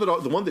 and the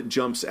one that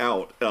jumps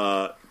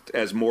out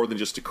as more than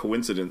just a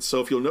coincidence. So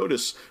if you'll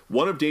notice,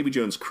 one of Davy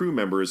Jones' crew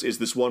members is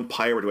this one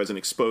pirate who has an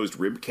exposed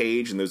rib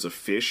cage, and there's a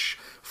fish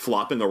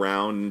flopping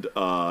around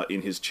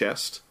in his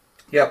chest.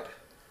 Yep.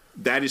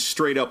 That is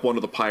straight up one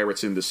of the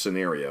pirates in this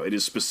scenario. It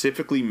is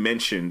specifically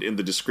mentioned in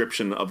the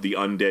description of the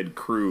undead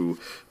crew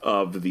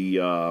of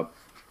the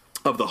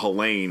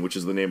Helene, which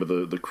is the name of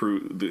the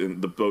crew,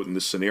 the boat in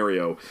this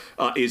scenario,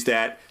 is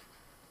that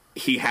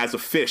he has a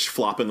fish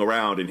flopping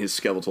around in his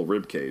skeletal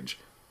rib cage.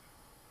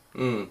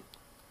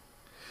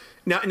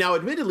 Now,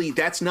 admittedly,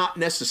 that's not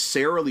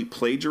necessarily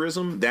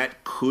plagiarism.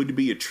 That could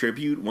be a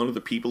tribute. One of the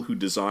people who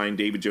designed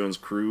David Jones'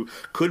 crew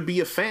could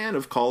be a fan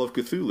of Call of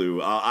Cthulhu.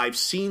 I've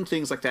seen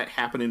things like that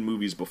happen in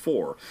movies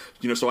before.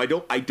 So I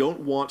don't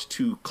want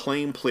to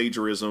claim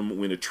plagiarism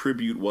when a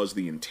tribute was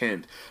the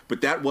intent.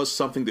 But that was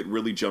something that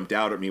really jumped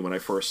out at me when I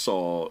first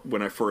saw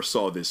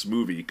this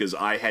movie, because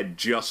I had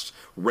just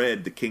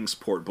read the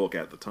Kingsport book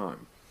at the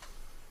time.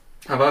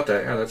 How about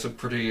that? Yeah, that's a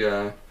pretty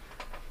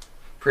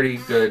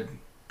good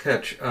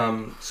catch.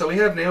 So we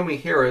have Naomi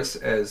Harris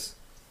as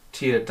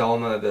Tia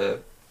Dalma,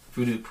 the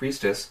voodoo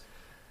priestess,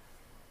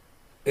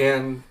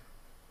 and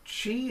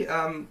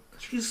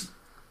she's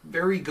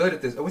very good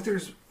at this. I wish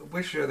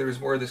there was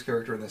more of this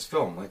character in this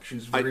film. Like,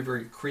 she's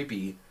very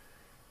creepy,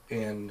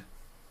 and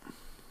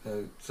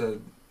it's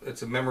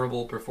a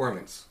memorable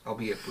performance,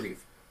 albeit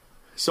brief.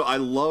 So I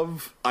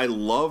love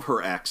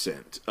her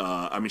accent.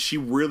 I mean, she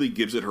really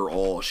gives it her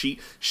all. She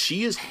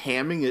is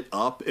hamming it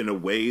up in a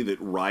way that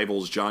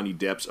rivals Johnny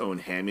Depp's own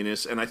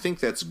hamminess, and I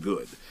think that's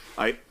good.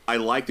 I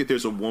like that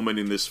there's a woman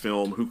in this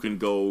film who can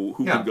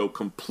go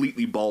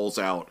completely balls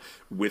out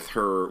with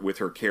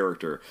her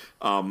character,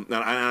 and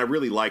I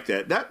really like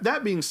that.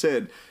 That being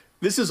said,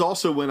 this is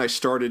also when I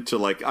started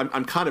to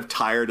I'm kind of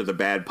tired of the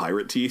bad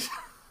pirate teeth.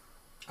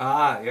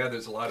 Yeah,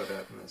 there's a lot of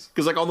that in this.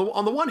 Because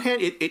on the one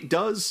hand, it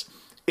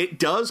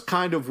does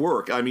kind of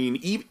work. I mean,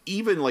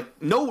 even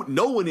no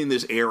one in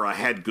this era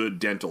had good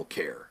dental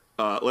care.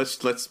 Let's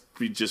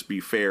just be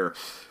fair.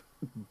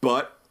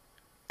 But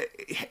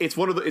it's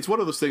one of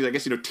those things. I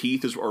guess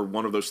teeth are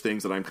one of those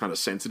things that I'm kind of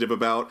sensitive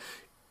about.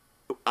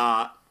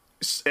 At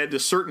a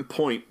certain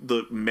point,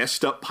 the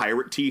messed up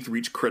pirate teeth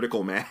reach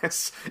critical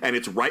mass, and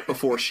it's right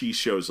before she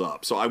shows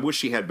up. So I wish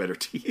she had better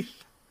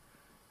teeth.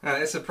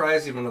 It's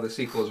surprising one of the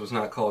sequels was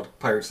not called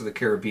Pirates of the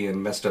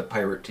Caribbean: Messed Up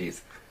Pirate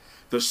Teeth.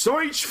 The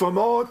search for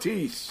more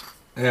teeth.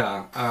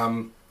 Yeah.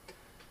 And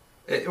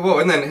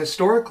then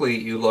historically,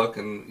 you look,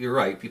 and you're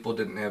right, people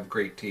didn't have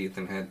great teeth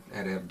and had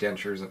to have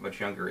dentures at much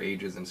younger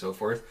ages and so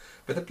forth.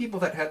 But the people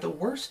that had the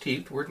worst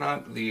teeth were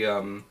not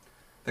the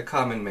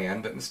common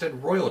man, but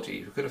instead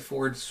royalty, who could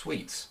afford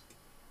sweets.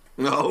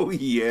 Oh,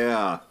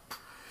 yeah.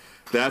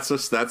 That's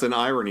an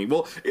irony.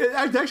 Well,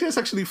 that's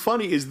actually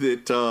funny, is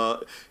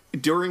that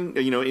during,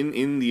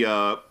 in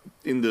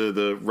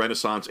the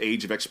Renaissance,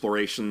 Age of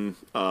Exploration,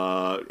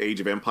 Age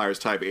of Empires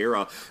type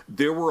era,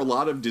 there were a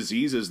lot of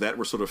diseases that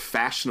were sort of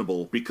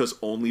fashionable because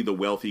only the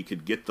wealthy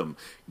could get them.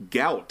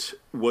 Gout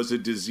was a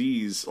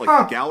disease,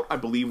 gout, I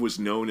believe, was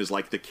known as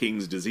the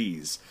king's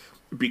disease,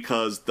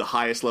 because the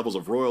highest levels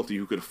of royalty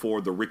who could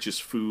afford the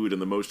richest food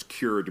and the most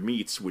cured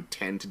meats would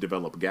tend to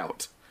develop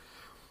gout.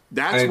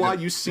 That's why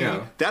you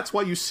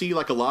see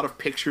a lot of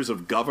pictures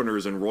of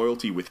governors and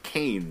royalty with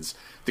canes.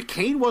 The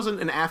cane wasn't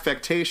an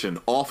affectation.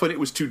 Often it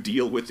was to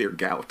deal with their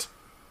gout.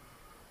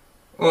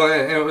 Well,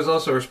 and it was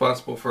also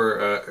responsible for,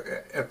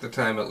 at the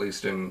time, at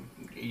least in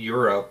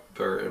Europe,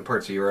 or in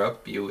parts of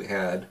Europe,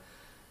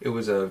 it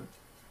was a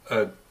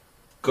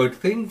good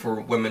thing for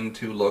women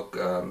to look,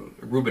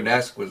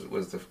 Rubenesque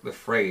was the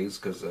phrase,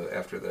 because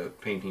after the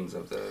paintings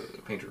of the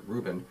painter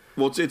Rubens.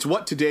 Well, it's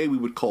what today we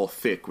would call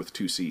thick with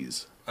 2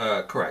 C's.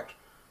 Correct.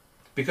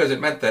 Because it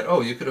meant that,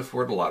 you could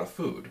afford a lot of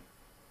food.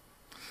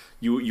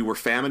 You were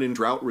famine and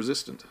drought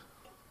resistant.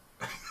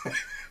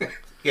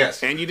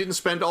 Yes. And you didn't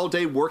spend all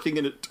day working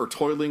in or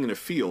toiling in a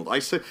field. I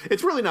said,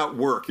 it's really not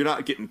work. You're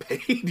not getting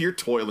paid. You're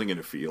toiling in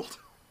a field.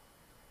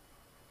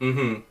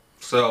 Mm-hmm.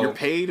 So you're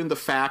paid in the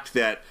fact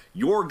that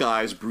your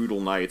guy's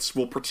brutal nights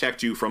will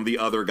protect you from the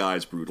other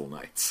guy's brutal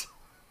nights.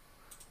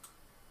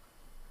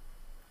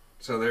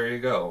 So there you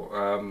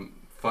go.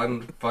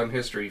 Fun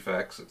history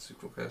facts at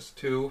Sequelcast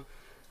 2.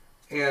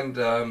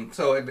 And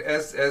so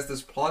as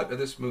this plot of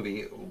this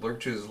movie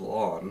lurches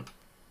along,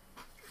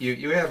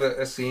 you have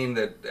a scene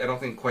that I don't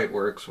think quite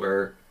works,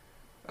 where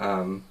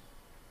you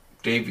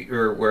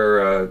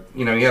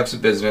have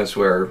some business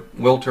where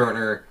Will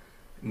Turner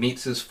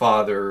meets his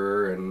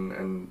father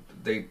and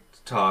they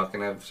talk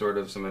and have sort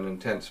of an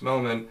intense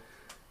moment,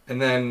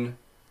 and then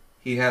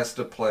he has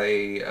to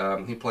play.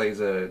 He plays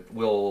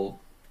Will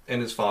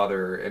and his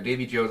father and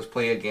Davy Jones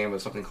play a game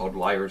of something called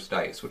Liar's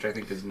Dice, which I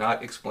think is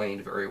not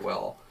explained very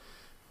well.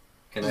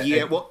 And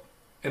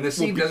the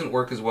scene doesn't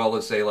work as well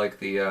as, say,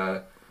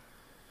 the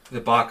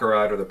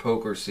Baccarat or the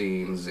poker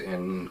scenes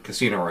in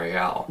Casino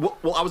Royale.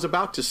 Well, I was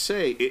about to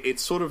say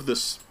it's sort of the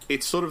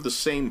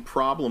same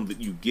problem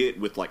that you get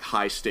with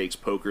high stakes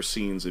poker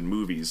scenes in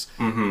movies.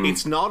 Mm-hmm.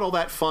 It's not all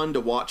that fun to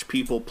watch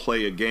people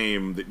play a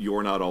game that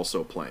you're not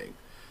also playing.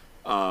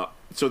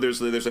 So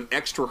there's an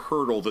extra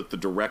hurdle that the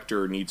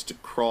director needs to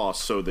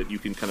cross so that you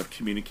can kind of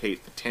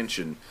communicate the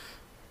tension,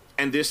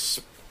 and this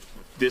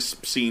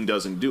scene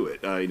doesn't do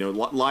it.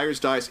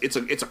 Liar's Dice, it's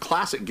a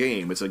classic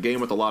game. It's a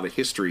game with a lot of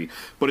history,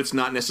 but it's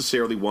not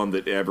necessarily one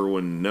that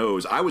everyone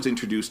knows. I was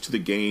introduced to the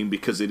game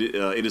because it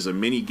is a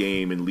mini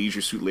game in Leisure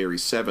Suit Larry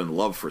 7: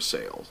 Love for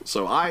Sale.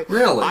 So I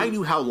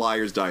knew how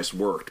Liar's Dice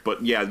worked,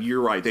 but yeah,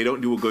 you're right. They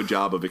don't do a good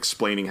job of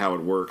explaining how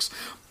it works.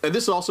 And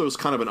this also is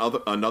kind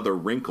of another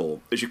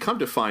wrinkle, as you come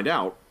to find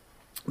out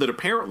that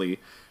apparently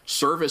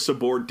service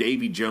aboard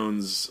Davy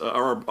Jones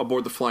or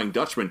aboard the Flying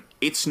Dutchman,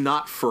 it's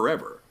not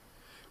forever.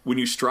 When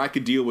you strike a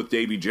deal with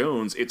Davy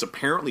Jones, it's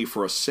apparently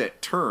for a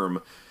set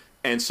term,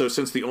 and so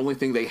since the only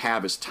thing they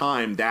have is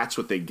time, that's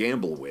what they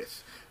gamble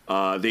with.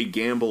 They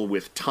gamble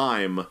with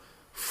time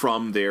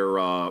from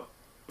their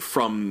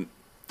from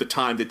the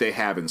time that they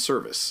have in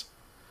service.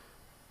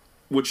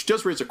 Which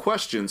does raise a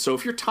question. So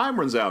if your time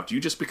runs out, do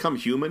you just become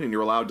human and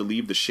you're allowed to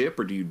leave the ship,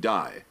 or do you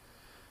die?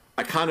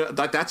 I kind of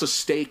that's a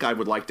stake I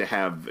would like to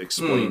have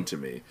explained to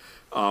me.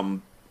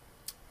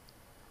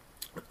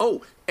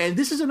 Oh, and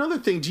this is another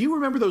thing. Do you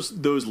remember those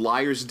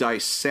Liar's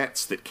Dice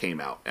sets that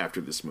came out after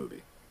this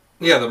movie?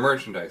 Yeah, the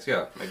merchandise.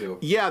 Yeah, I do.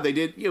 Yeah, they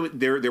did. You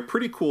know, they're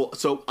pretty cool.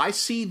 So I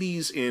see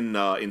these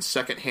in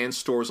secondhand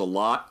stores a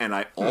lot, and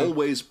I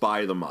always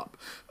buy them up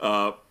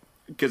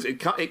because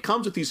it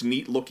comes with these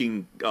neat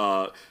looking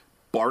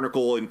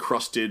barnacle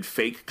encrusted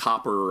fake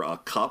copper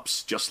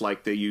cups, just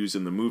like they use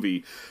in the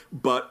movie.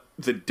 But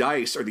the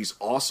dice are these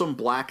awesome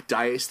black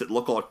dice that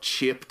look all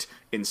chipped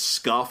and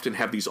scuffed and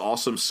have these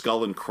awesome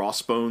skull and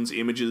crossbones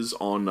images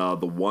on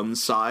the one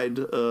side,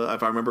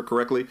 if I remember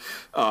correctly.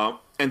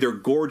 And they're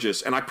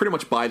gorgeous, and I pretty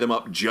much buy them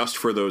up just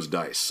for those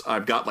dice.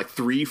 I've got like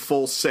 3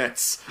 full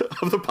sets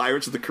of the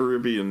Pirates of the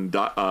Caribbean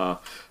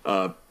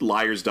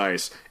Liar's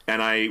Dice,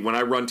 and when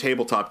I run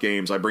tabletop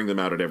games, I bring them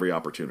out at every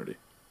opportunity.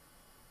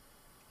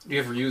 Do you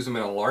ever use them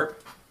in a LARP?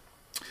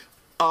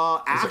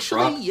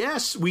 Actually,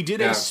 yes. We did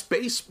a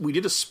space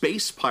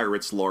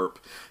pirates LARP,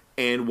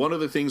 and one of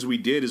the things we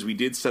did is we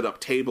did set up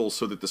tables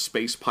so that the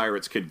space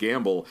pirates could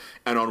gamble,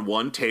 and on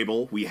one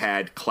table we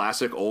had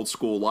classic old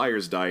school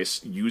Liar's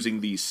Dice using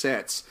these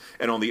sets,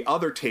 and on the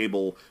other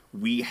table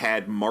we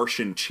had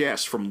Martian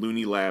chess from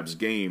Looney Labs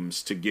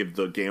games to give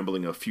the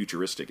gambling a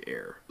futuristic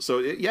air. So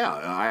yeah,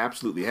 I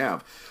absolutely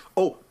have.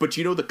 Oh, but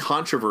you know the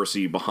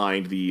controversy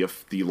behind the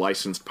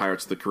licensed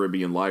Pirates of the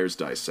Caribbean Liar's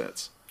Dice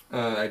sets?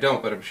 I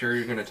don't, but I'm sure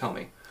you're going to tell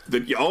me.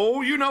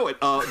 You know it.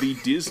 The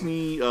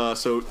Disney.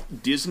 So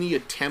Disney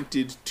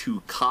attempted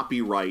to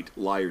copyright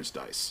Liar's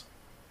Dice.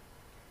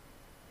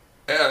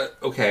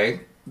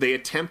 Okay. They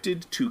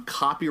attempted to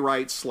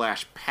copyright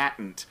 /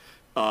 patent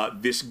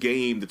this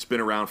game that's been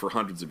around for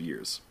hundreds of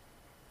years.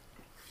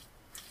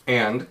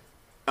 And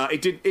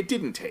it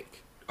didn't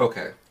take.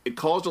 Okay. It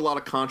caused a lot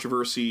of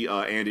controversy,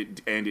 and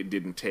it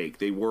didn't take.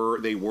 They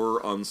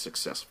were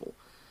unsuccessful.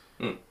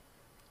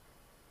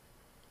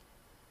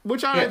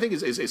 Which I think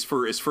is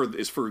for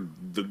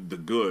the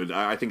good.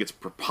 I think it's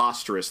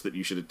preposterous that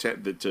you should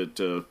attempt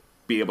to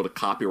be able to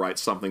copyright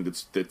something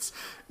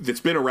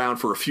that's been around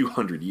for a few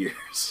hundred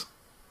years.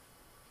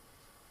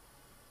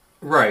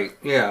 Right.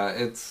 Yeah.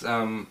 It's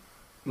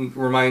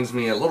reminds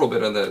me a little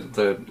bit of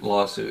the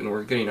lawsuit, and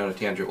we're getting on a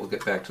tangent. We'll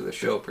get back to the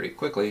show pretty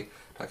quickly,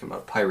 talking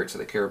about Pirates of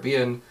the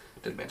Caribbean,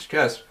 Dead Man's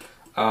Chest.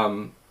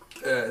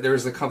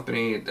 There's the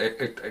company,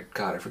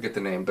 I forget the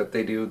name, but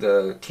they do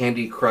the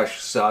Candy Crush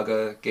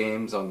Saga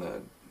games on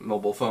the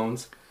mobile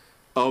phones.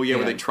 Oh yeah,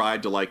 where they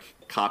tried to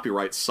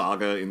copyright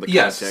Saga in the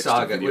context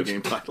Saga, of video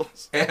game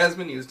titles. It has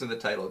been used in the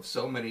title of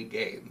so many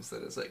games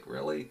that it's like,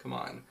 really? Come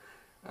on.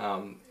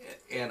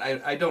 And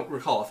I don't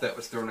recall if that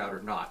was thrown out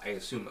or not. I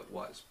assume it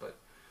was, but...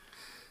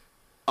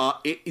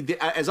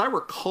 as I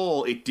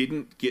recall, it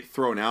didn't get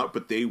thrown out,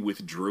 but they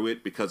withdrew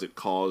it because it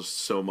caused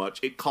so much.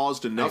 It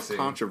caused enough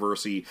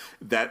controversy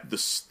that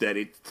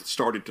it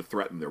started to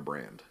threaten their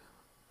brand.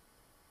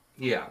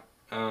 Yeah.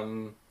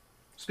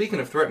 Speaking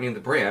of threatening the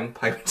brand,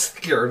 Pirates of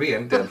the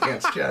Caribbean, Dead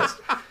Man's Chest.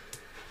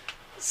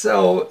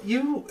 So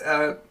you,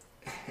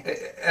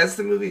 as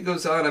the movie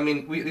goes on, I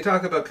mean, we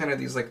talk about kind of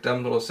these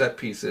dumb little set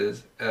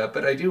pieces, but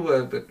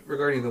but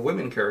regarding the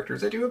women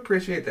characters, I do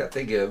appreciate that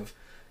they give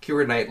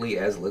Keira Knightley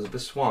as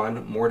Elizabeth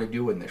Swann more to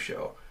do in this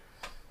show,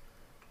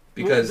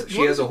 because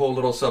she has a whole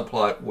little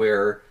subplot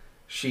where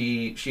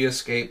she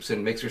escapes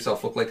and makes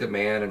herself look like a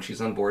man, and she's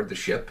on board the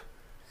ship.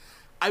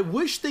 I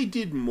wish they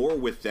did more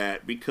with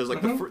that, because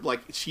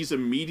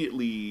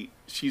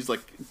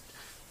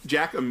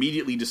Jack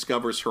immediately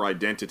discovers her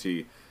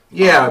identity.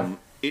 Yeah.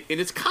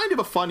 And it's kind of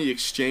a funny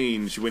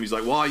exchange when he's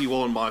like, "Why are you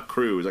on my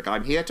crew?" He's like,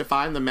 "I'm here to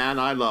find the man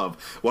I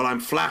love. Well, I'm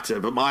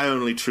flattered, but my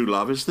only true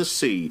love is the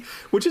sea,"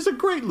 which is a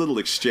great little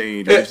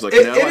exchange. It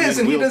is,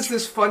 and he does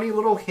this funny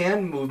little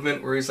hand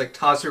movement where he's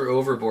toss her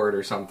overboard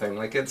or something.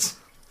 That's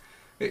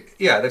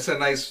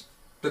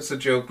a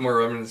joke more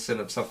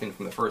reminiscent of something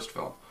from the first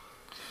film.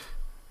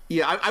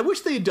 Yeah, I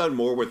wish they had done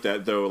more with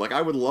that, though.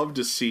 I would love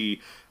to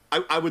see...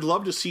 I would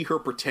love to see her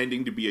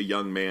pretending to be a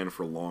young man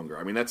for longer.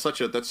 I mean, that's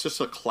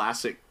just a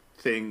classic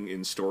thing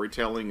in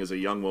storytelling, is a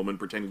young woman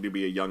pretending to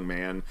be a young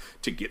man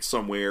to get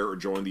somewhere or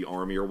join the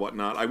army or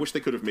whatnot. I wish they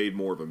could have made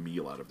more of a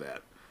meal out of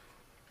that.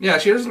 Yeah,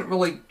 she doesn't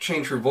really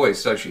change her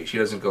voice, does she? She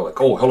doesn't go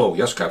 "Oh, hello,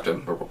 yes,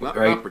 Captain."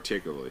 Not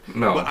particularly.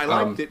 No, but I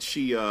like that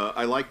she.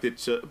 I like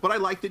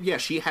that. Yeah,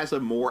 she has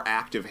a more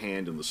active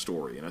hand in the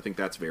story, and I think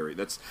that's very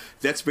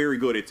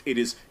good. It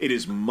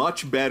is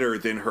much better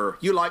than her.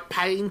 "You like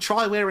pain?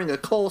 Try wearing a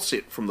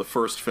corset" from the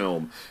first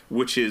film,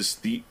 which is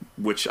the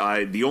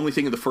only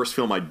thing in the first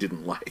film I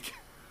didn't like.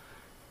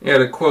 Yeah,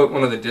 to quote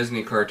one of the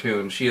Disney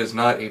cartoons, she is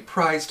not a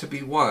prize to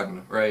be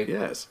won, right?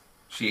 Yes.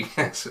 She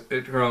has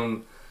her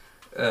own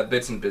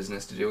bits and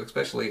business to do,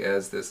 especially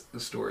as the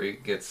story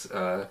gets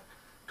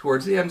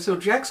towards the end. So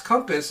Jack's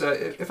compass,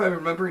 if I'm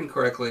remembering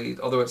correctly,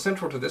 although it's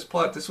central to this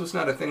plot, this was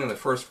not a thing in the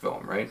first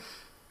film, right?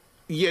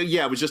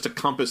 Yeah, it was just a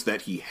compass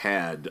that he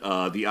had.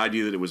 The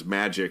idea that it was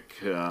magic,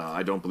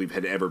 I don't believe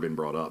had ever been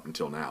brought up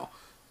until now.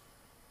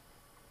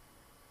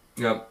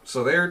 Yep.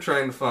 So they're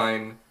trying to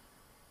find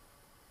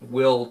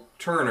Will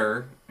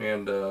Turner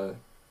and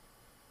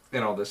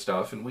all this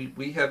stuff, and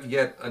we have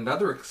yet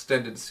another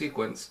extended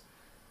sequence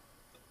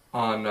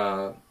on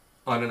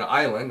an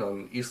island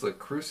on Isla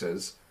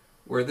Cruces,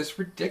 where this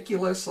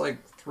ridiculous like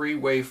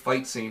 3-way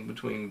fight scene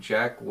between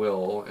Jack,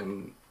 Will,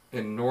 and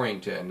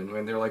Norrington, and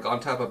when they're like on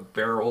top of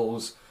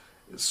barrels,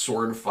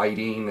 sword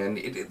fighting, and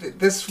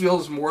this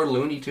feels more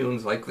Looney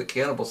Tunes like the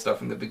cannibal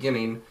stuff in the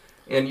beginning,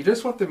 and you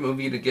just want the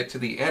movie to get to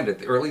the end,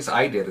 or at least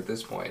I did at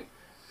this point.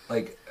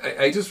 Like,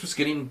 I just was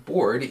getting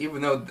bored,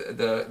 even though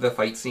the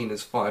fight scene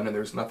is fun and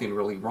there's nothing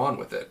really wrong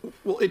with it.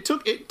 Well, it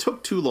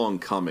took too long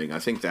coming. I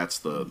think that's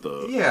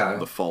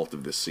the fault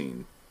of this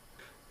scene.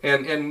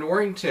 And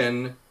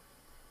Norrington,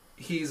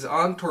 he's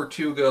on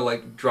Tortuga,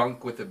 like,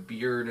 drunk with a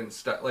beard and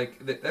stuff.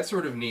 Like, that's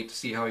sort of neat to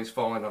see how he's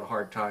fallen on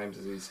hard times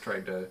as he's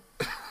tried to...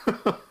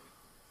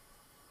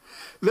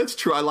 That's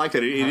true. I like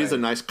that. It is Right.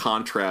 a nice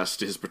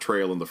contrast to his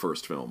portrayal in the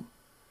first film.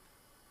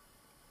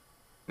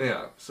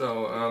 Yeah,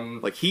 so...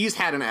 Like, he's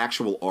had an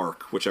actual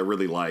arc, which I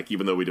really like,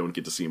 even though we don't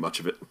get to see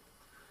much of it.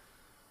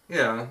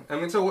 Yeah, I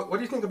mean, so what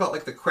do you think about,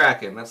 like, the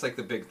Kraken? That's, like,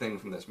 the big thing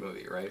from this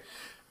movie, right?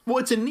 Well,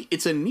 it's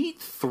a neat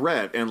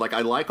threat, and like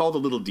I like all the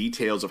little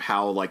details of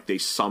how like they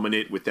summon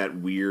it with that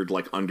weird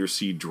like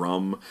undersea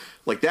drum,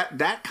 like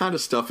that kind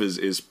of stuff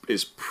is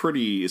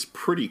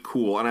pretty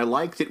cool, and I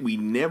like that we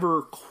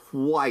never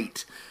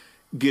quite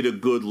get a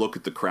good look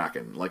at the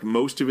Kraken. Like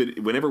most of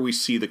it, whenever we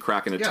see the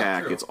Kraken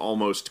attack, true. it's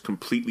almost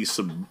completely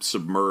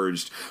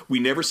submerged. We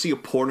never see a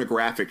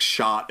pornographic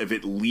shot of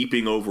it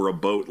leaping over a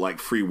boat like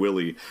Free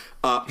Willy,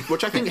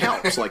 which I think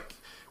helps. Like.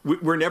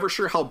 We're never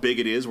sure how big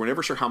it is. We're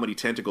never sure how many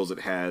tentacles it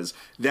has.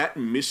 That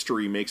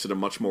mystery makes it a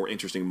much more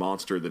interesting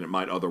monster than it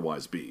might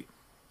otherwise be.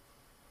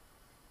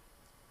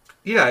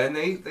 Yeah, and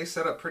they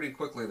set up pretty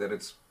quickly that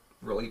it's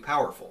really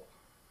powerful,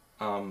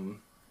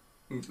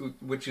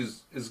 which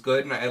is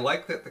good. And I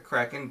like that the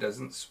Kraken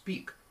doesn't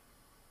speak.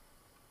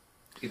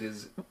 It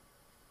is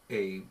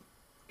a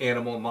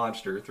animal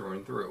monster through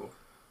and through.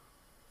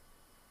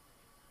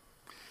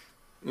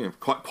 You know,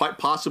 quite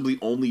possibly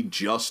only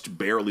just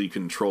barely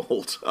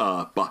controlled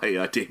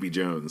by Davy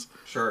Jones.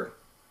 Sure.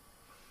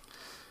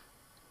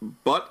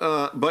 But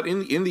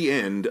in the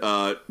end,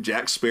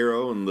 Jack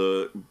Sparrow and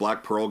the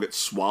Black Pearl get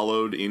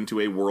swallowed into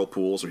a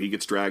whirlpool, so he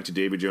gets dragged to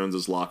Davy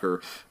Jones's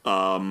locker.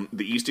 The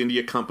East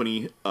India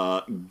Company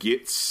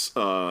gets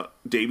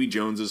Davy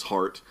Jones's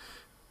heart,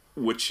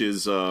 which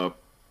is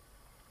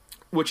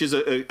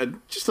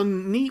just a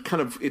neat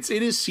kind of it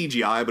is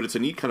CGI, but it's a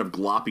neat kind of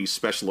gloppy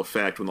special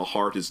effect when the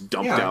heart is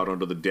dumped out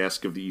onto the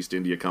desk of the East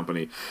India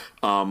Company.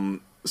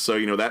 So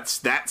you know that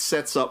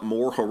sets up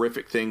more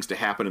horrific things to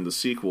happen in the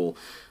sequel.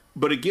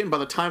 But again, by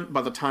the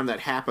time that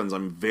happens,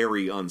 I'm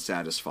very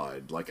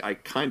unsatisfied. Like I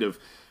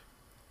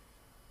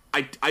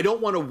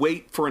don't want to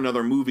wait for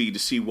another movie to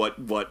see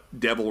what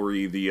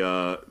devilry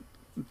the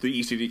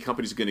East India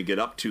Company is going to get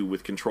up to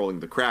with controlling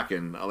the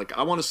Kraken. Like,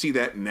 I want to see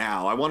that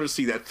now. I wanted to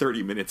see that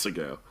 30 minutes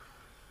ago.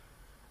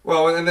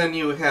 Well, and then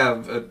you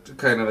have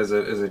kind of as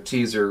a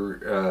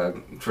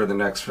teaser for the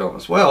next film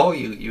as well.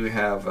 You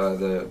have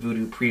the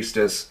Voodoo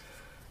Priestess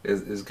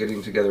is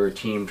getting together a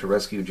team to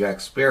rescue Jack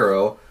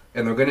Sparrow,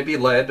 and they're going to be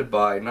led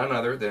by none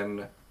other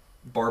than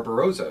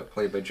Barbarossa,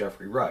 played by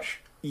Jeffrey Rush.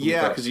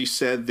 Yeah, because he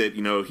said that,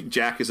 you know,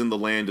 Jack is in the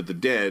land of the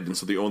dead, and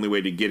so the only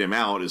way to get him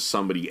out is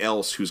somebody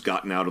else who's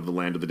gotten out of the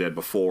land of the dead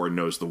before and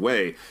knows the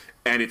way.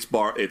 And it's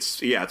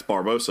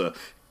Barbossa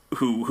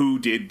who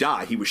did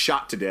die. He was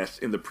shot to death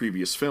in the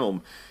previous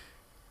film.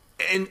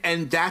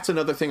 And that's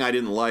another thing I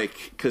didn't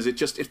like, because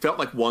it felt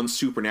like one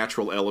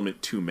supernatural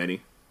element too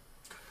many.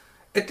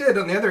 It did.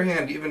 On the other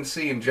hand, even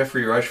seeing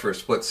Jeffrey Rush for a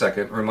split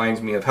second reminds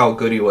me of how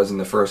good he was in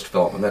the first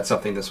film, and that's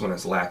something this one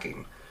is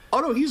lacking. Oh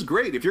no, he's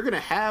great. If you're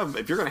gonna have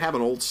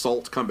an old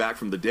salt come back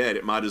from the dead,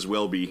 it might as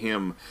well be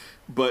him.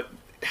 But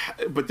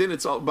then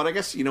it's all. But I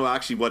guess, you know,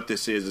 actually what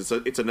this is,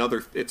 it's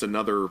another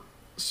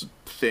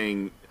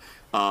thing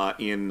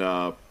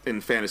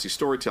in fantasy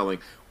storytelling.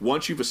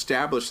 Once you've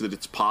established that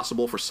it's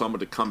possible for someone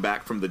to come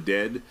back from the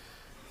dead,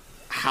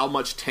 how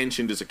much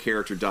tension does a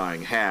character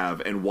dying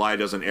have, and why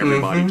doesn't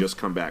everybody just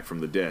come back from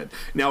the dead?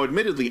 Now,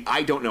 admittedly,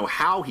 I don't know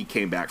how he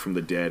came back from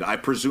the dead. I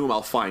presume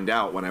I'll find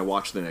out when I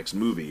watch the next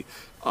movie.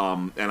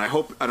 And I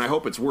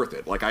hope it's worth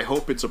it. Like, I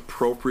hope it's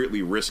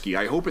appropriately risky.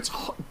 I hope it's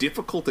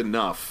difficult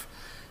enough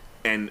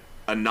and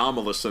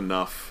anomalous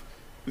enough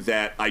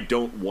that I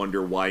don't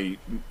wonder why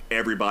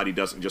everybody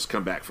doesn't just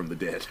come back from the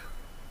dead.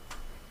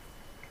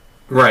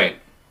 Right.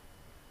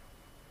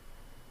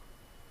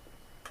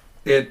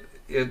 It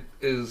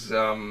is,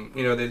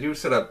 you know, they do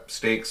set up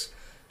stakes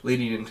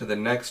leading into the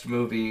next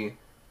movie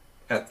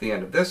at the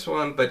end of this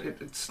one, but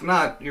it's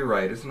not, you're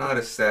right, it's not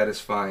a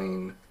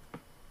satisfying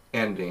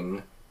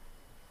ending.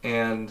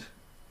 And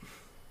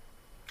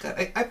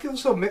God, I feel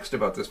so mixed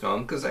about this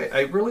film, because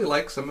I really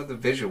like some of the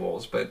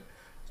visuals, but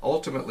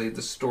ultimately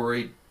the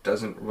story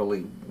doesn't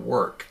really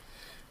work.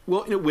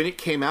 Well, when it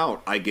came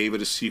out, I gave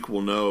it a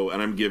sequel no,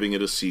 and I'm giving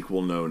it a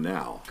sequel no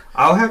now.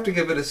 I'll have to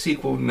give it a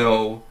sequel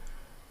no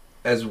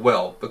as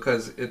well,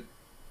 because it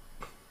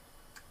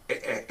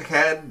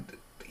had...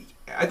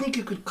 I think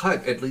you could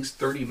cut at least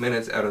 30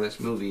 minutes out of this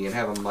movie and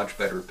have a much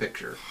better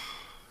picture.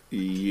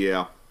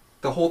 Yeah.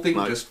 The whole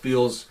thing just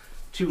feels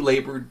too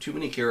labored, too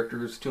many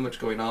characters, too much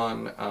going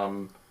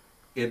on.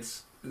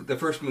 The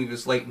first movie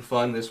was light and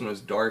fun. This one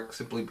was dark,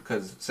 simply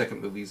because the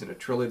second movie's in a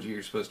trilogy.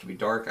 You're supposed to be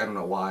dark. I don't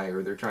know why,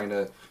 or they're trying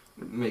to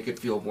make it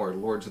feel more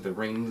Lords of the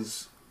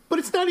Rings. But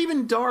it's not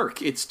even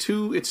dark. It's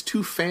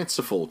too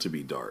fanciful to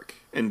be dark.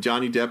 And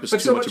Johnny Depp is But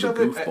too so much of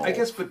a it, goofball. I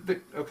guess, but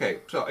okay.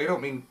 So I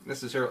don't mean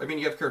necessarily. I mean,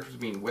 you have characters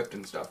being whipped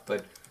and stuff,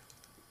 but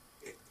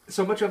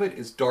so much of it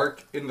is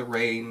dark in the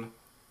rain.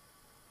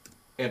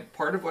 And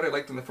part of what I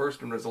liked in the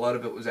first one was a lot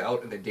of it was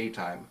out in the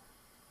daytime.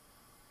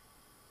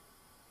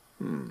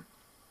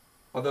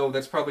 Although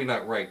that's probably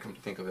not right, come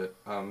to think of it.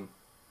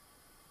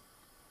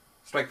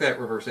 Strike that,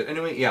 reverse it.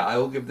 Anyway, yeah, I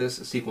will give this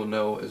a sequel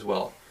no as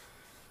well.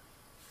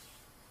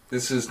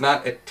 This is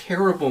not a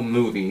terrible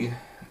movie.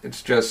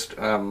 It's just,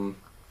 God,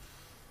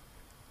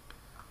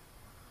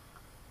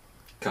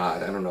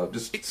 I don't know.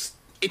 Just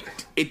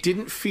it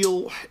didn't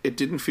feel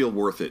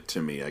worth it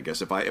to me. I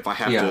guess if I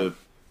have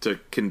to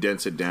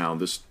condense it down,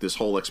 this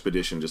whole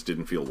expedition just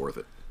didn't feel worth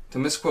it. To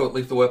misquote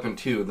Lethal Weapon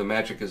 2, the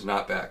magic is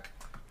not back.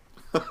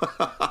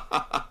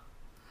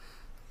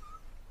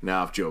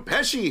 Now, if Joe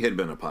Pesci had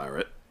been a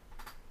pirate,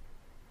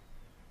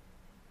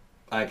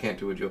 I can't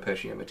do a Joe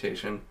Pesci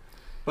imitation,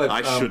 but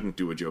I shouldn't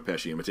do a Joe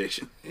Pesci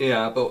imitation.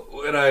 Yeah, but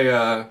what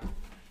I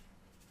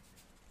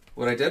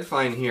did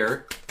find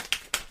here,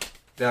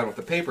 down with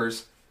the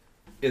papers,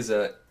 is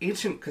a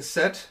ancient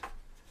cassette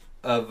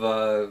of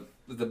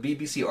the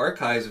BBC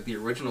archives of the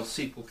original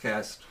sequel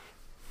cast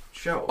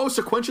show. Oh,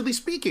 sequentially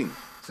speaking.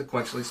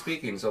 Sequentially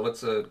speaking. So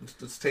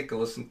let's take a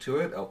listen to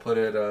it. I'll put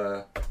it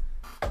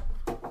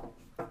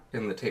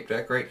in the tape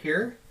deck right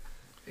here,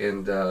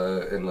 and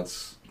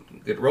let's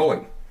get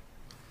rolling.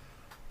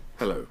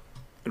 Hello,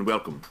 and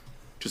welcome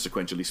to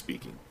Sequentially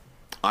Speaking.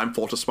 I'm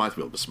Walter Smythe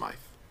Wilbur-Smythe,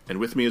 and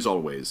with me, as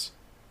always,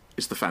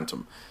 is the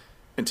Phantom.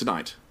 And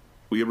tonight,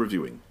 we are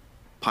reviewing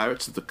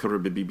Pirates of the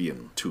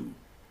Caribbean 2,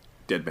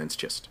 Dead Man's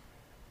Chest.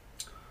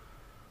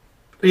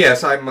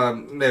 Yes, I'm a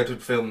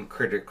noted film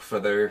critic for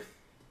the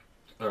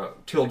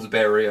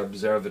Tilbury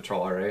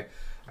Observatory,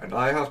 and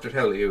I have to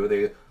tell you,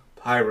 the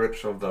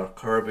Pirates of the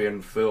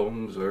Caribbean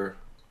films are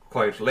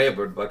quite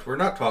labored, but we're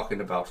not talking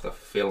about the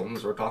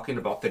films, we're talking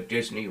about the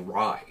Disney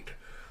ride.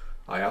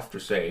 I have to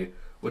say,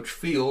 which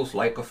feels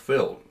like a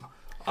film.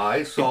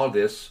 I saw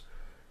this,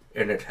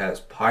 and it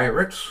has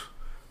pirates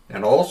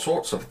and all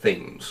sorts of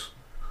things.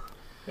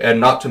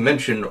 And not to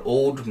mention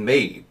old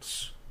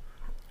maids.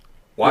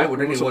 Why would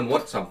anyone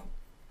want some...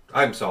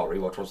 I'm sorry,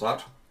 what was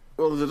that?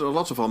 Well, a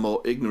lot of our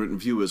more ignorant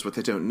viewers, what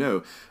they don't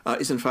know,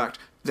 is in fact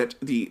that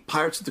the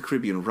Pirates of the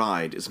Caribbean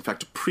ride is in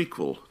fact a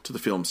prequel to the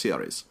film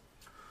series.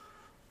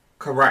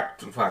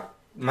 Correct. In fact,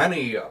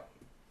 many...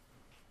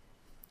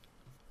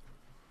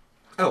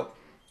 Oh,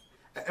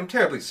 I'm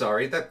terribly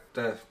sorry. That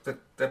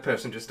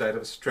person just died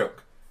of a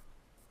stroke.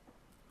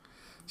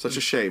 Such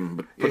a shame,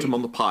 but put him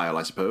on the pile,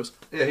 I suppose.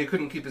 Yeah, he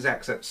couldn't keep his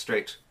accent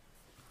straight.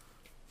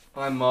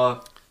 I'm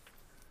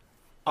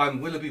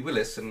Willoughby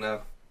Willis, and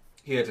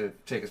here to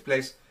take his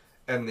place.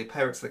 And the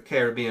Pirates of the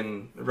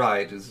Caribbean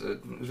ride is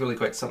really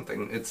quite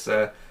something. It's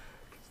a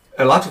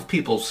lot of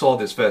people saw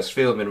this first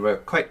film and were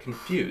quite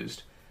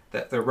confused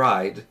that the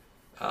ride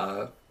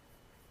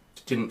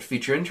didn't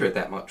feature into it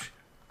that much.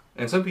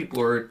 And some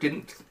people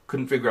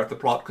couldn't figure out the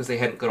plot because they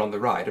hadn't got on the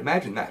ride.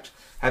 Imagine that,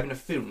 having a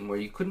film where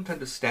you couldn't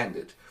understand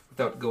it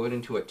without going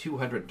into a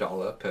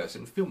 $200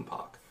 person film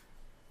park.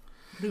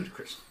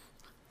 Ludicrous.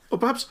 Well,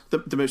 perhaps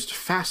the most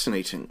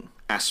fascinating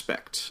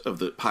aspect of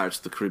the Pirates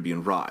of the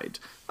Caribbean ride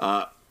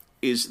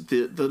is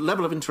the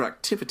level of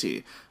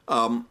interactivity.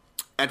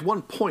 At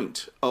one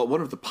point,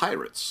 one of the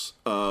pirates,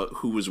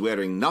 who was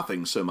wearing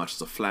nothing so much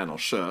as a flannel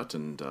shirt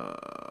and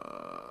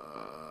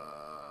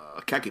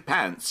khaki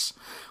pants,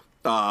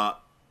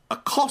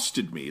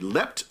 accosted me,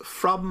 leapt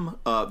from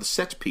the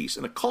set piece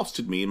and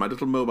accosted me in my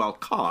little mobile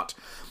cart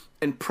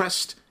and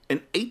pressed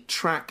an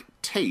 8-track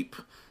tape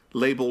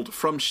labeled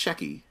From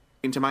Shecky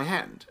into my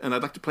hand. And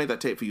I'd like to play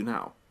that tape for you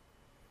now.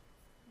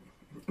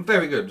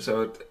 Very good.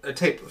 So a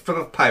tape from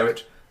a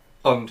pirate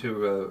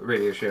onto a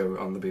radio show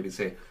on the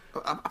BBC.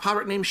 A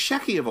pirate named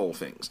Shecky, of all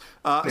things.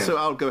 So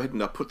I'll go ahead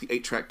and put the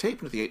 8-track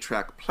tape into the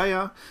 8-track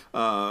player,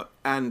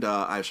 and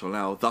I shall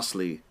now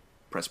thusly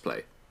press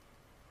play.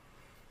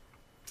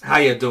 How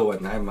you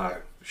doing? I'm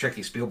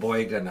Shecky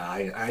Spielberg, and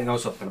I know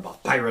something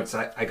about pirates.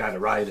 I got a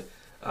ride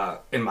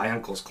in my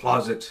uncle's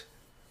closet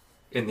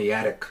in the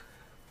attic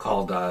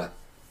called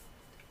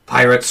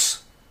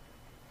Pirates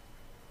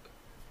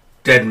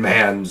dead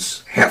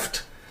man's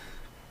heft.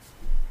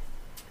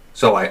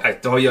 So I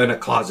throw you in a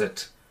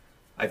closet.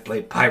 I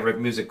play pirate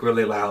music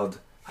really loud.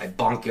 I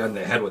bonk you on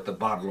the head with a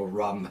bottle of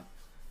rum.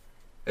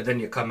 And then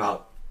you come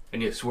out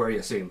and you swear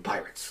you're seeing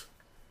pirates.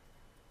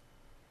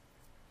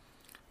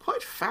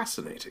 Quite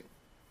fascinating.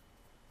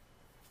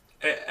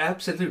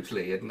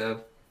 Absolutely.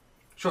 And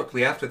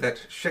shortly after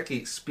that,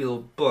 Shecky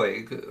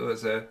Spielberg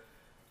was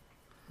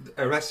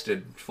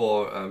arrested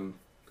for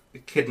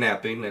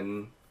kidnapping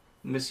and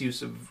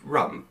misuse of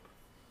rum.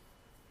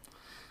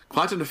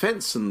 Quite an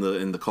offence in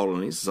the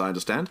colonies, as I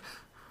understand.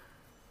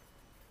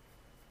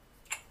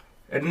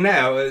 And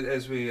now,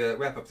 as we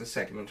wrap up the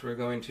segment, we're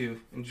going to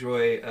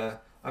enjoy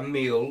a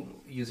meal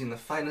using the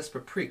finest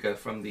paprika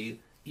from the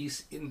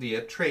East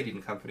India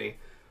Trading Company.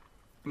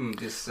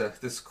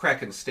 This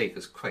Kraken steak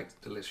is quite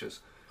delicious.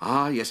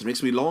 Ah, yes, it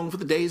makes me long for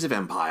the days of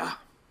empire.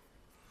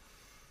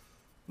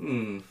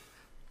 I'm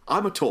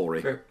a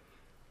Tory.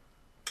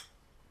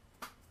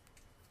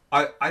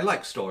 I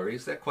like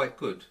stories. They're quite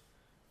good.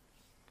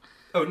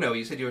 Oh, no,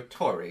 you said you're a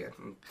Tory.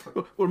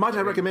 Well, might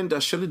I recommend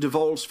Shelley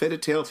Duvall's Fairy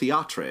Tale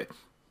Theatre?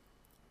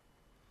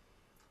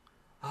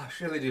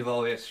 Shelley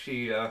Duvall, yes,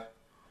 she...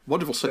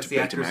 Wonderful set that's of the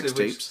actress Betamax in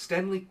which tapes.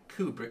 Stanley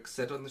Kubrick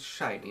said on The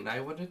Shining, I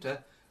wanted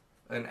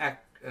an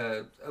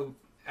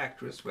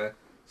actress where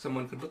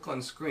someone could look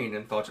on screen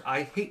and thought,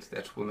 I hate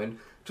that woman,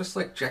 just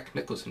like Jack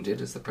Nicholson did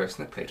as the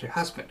person that played her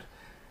husband.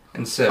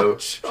 And so...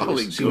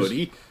 Jolly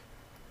good.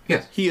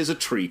 Yes. He is a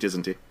treat,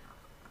 isn't he?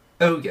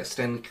 Oh, yes,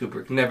 Stanley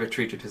Kubrick never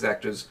treated his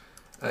actors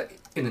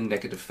in a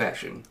negative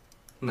fashion.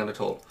 None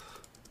at all.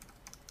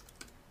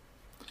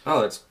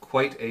 Oh, that's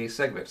quite a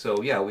segment.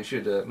 So, yeah, we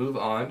should move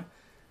on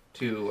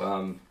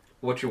to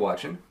what you're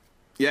watching.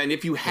 Yeah, and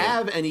if you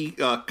have any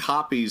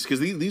copies, because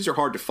these are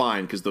hard to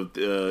find, because the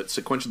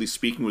Sequentially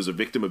Speaking was a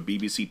victim of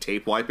BBC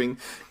tape wiping.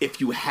 If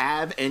you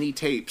have any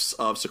tapes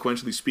of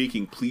Sequentially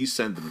Speaking, please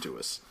send them to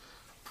us.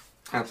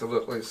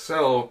 Absolutely.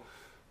 So,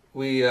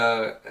 we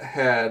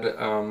had...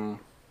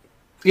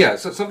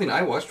 so something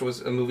I watched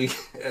was a movie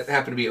that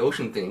happened to be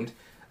ocean-themed,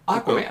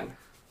 Aquaman.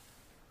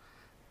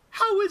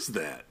 How is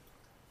that?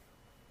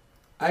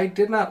 I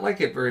did not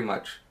like it very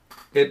much.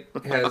 It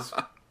has...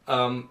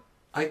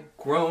 I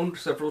groaned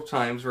several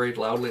times very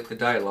loudly at the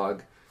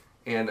dialogue,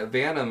 and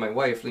Vanna, my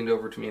wife, leaned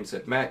over to me and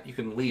said, Matt, you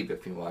can leave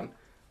if you want.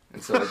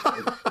 And so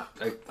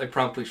I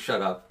promptly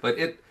shut up. But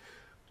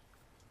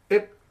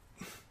I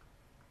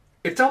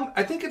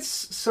think it's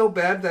so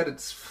bad that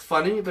it's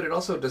funny, but it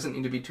also doesn't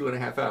need to be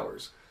 2.5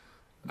 hours.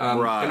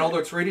 Right. And although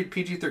it's rated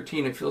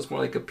PG-13, it feels more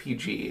like a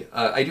PG.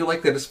 I do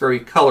like that it's very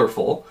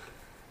colorful,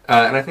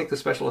 and I think the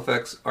special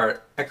effects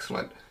are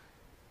excellent.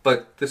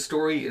 But the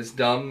story is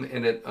dumb,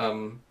 and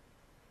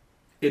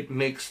it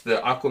makes the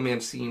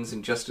Aquaman scenes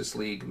in Justice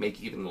League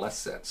make even less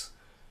sense.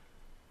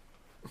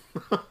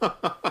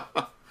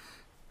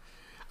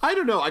 I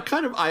don't know.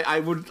 I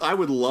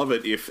would love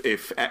it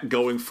if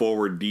going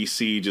forward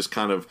DC just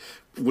kind of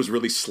was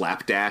really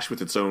slapdash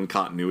with its own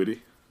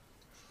continuity.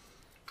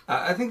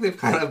 I think they've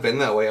kind of been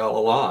that way all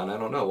along. I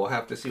don't know. We'll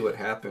have to see what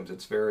happens.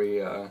 It's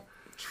very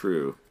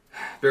true,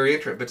 very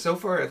interesting. But so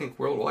far, I think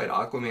worldwide,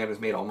 Aquaman has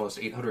made almost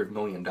 $800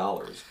 million.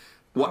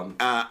 Well,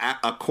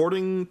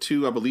 according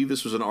to, I believe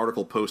this was an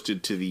article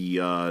posted to the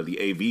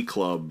AV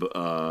Club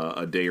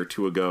a day or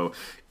two ago,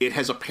 it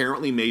has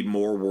apparently made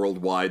more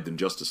worldwide than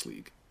Justice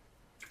League.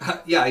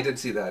 Yeah, I did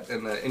see that,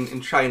 and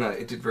in China,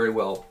 it did very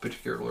well,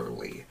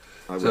 particularly.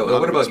 So,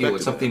 what about you?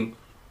 What's something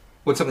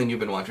you've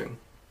been watching?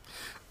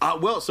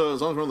 Well, so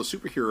as long as we're on the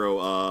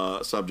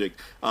superhero subject,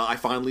 I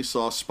finally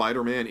saw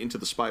Spider-Man Into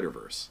the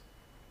Spider-Verse.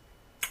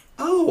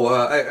 Oh,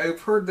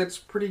 I've heard that's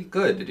pretty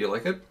good. Did you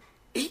like it?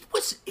 It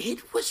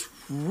was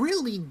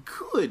really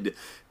good.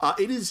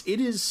 It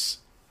is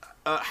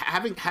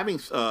having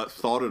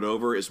thought it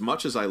over, as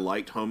much as I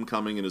liked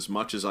Homecoming and as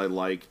much as I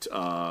liked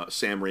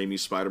Sam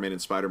Raimi's Spider-Man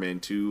and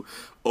Spider-Man 2,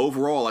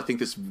 overall I think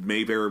this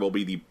may very well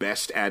be the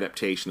best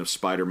adaptation of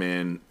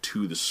Spider-Man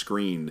to the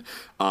screen.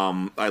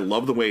 I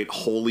love the way it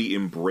wholly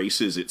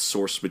embraces its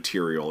source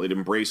material. It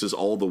embraces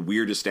all the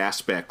weirdest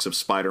aspects of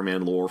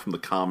Spider-Man lore from the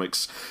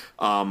comics.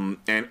 And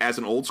as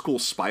an old school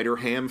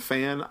Spider-Ham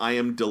fan, I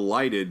am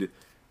delighted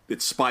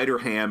that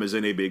Spider-Ham is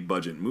in a big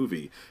budget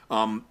movie.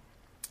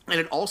 And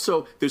it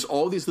also, there's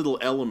all these little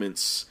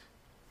elements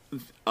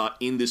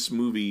in this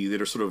movie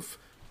that are sort of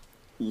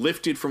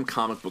lifted from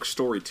comic book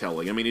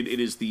storytelling. I mean, it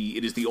is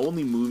the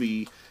only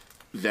movie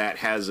that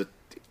has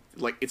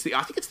I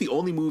think it's the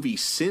only movie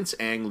since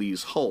Ang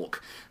Lee's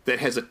Hulk that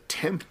has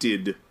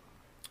attempted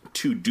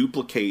to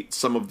duplicate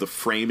some of the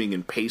framing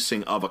and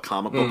pacing of a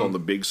comic book on the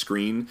big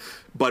screen,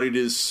 but it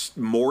is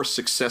more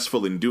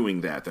successful in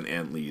doing that than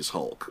Ang Lee's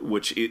Hulk,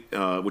 which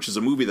is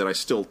a movie that I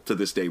still to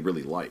this day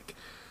really like.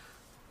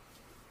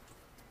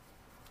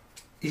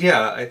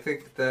 Yeah, I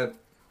think that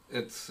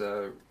it's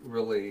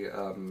really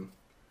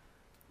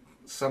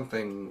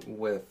something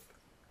with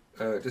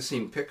just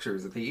seeing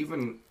pictures that they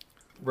even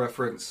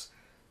reference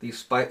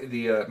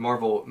the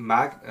Marvel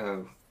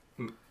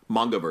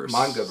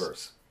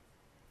Mangaverse,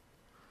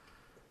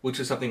 which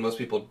is something most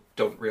people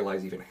don't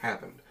realize even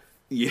happened.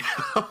 Yeah.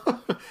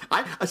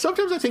 I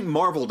sometimes I think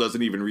Marvel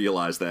doesn't even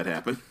realize that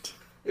happened.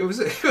 It was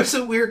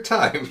a weird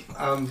time.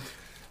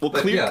 Well,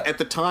 But, yeah. at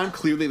the time,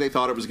 clearly they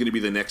thought it was going to be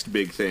the next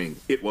big thing.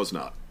 It was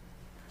not.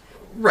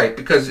 Right,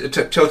 because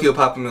Tokyo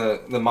Pop and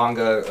the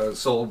manga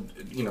sold,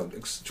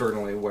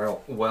 extraordinarily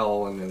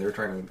well, and then they're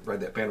trying to ride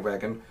that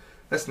bandwagon.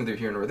 That's neither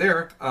here nor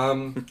there.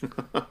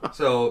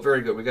 So,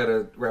 very good. We got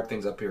to wrap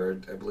things up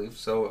here, I believe.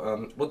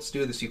 So, let's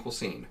do the sequel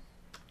scene.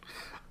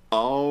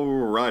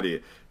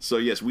 Alrighty. So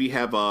yes, we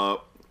have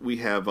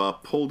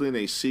pulled in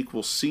a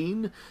sequel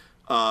scene.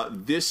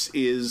 This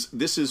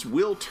is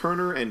Will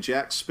Turner and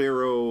Jack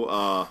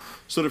Sparrow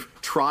sort of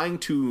trying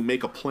to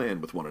make a plan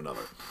with one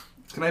another.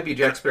 Can I be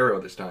Jack Sparrow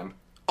this time?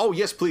 Oh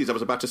yes, please. I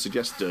was about to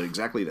suggest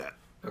exactly that.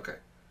 Okay.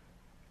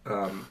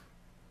 All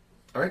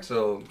right,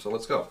 so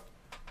let's go.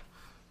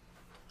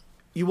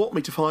 You want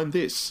me to find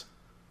this?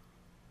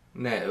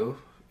 No,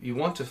 you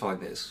want to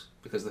find this,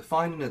 because the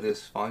finding of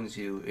this finds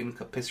you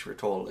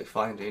incapacitorily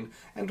finding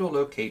and or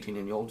locating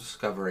in your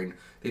discovering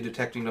the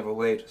detecting of a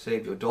way to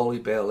save your Dolly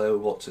Bello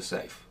what's a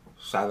safe.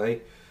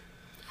 Savvy?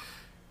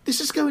 This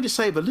is going to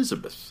save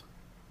Elizabeth.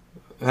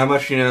 How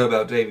much do you know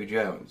about Davy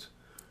Jones?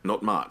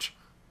 Not much.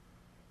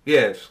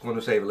 Yeah, it's going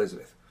to save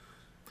Elizabeth.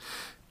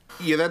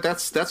 Yeah,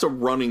 that's a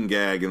running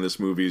gag in this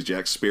movie, is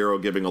Jack Sparrow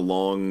giving a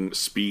long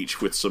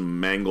speech with some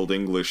mangled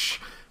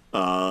English,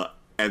 and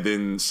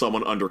then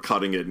someone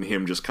undercutting it, and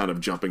him just kind of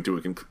jumping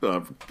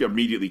to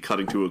immediately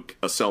cutting to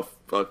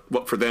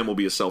what for them will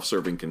be a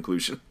self-serving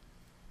conclusion.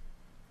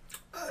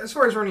 As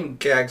far as running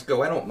gags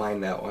go, I don't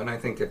mind that one. I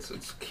think it's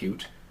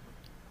cute.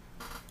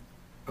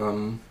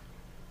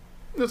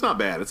 It's not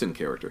bad. It's in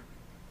character.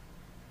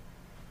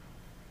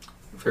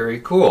 Very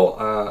cool.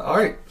 All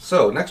right,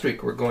 so next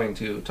week we're going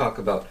to talk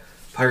about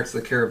Pirates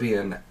of the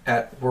Caribbean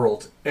at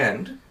World's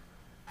End.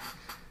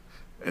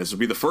 This will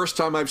be the first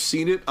time I've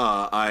seen it.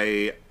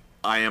 I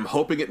am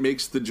hoping it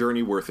makes the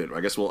journey worth it. I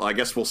guess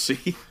we'll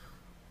see.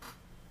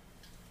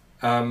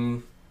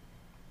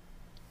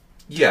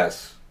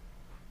 Yes.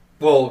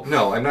 Well,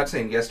 no, I'm not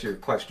saying yes to your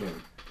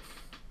question.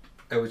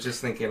 I was just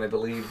thinking, I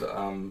believe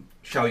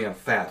Chow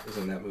Yun-Fat is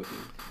in that movie,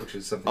 which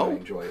is something I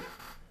enjoyed.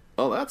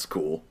 Oh, that's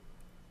cool.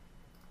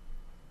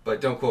 But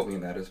don't quote me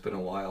on that. It's been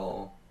a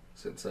while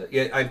since...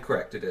 yeah, I'm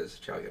correct. It is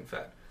Chow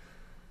Yun-Fat.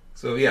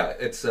 So, yeah,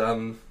 it's...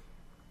 and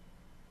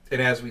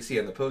as we see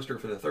in the poster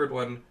for the third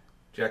one,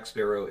 Jack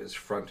Sparrow is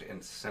front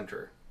and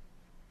center.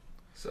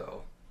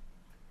 So,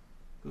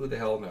 who the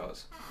hell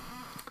knows?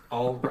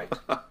 All right.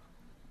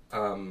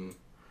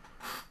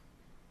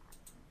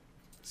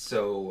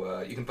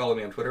 So, you can follow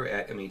me on Twitter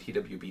at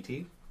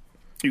MATWBT.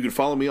 You can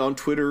follow me on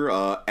Twitter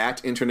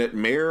at Internet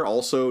Mayor.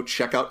 Also,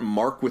 check out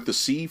Mark with the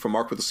C from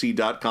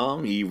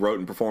markwiththec.com. He wrote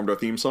and performed our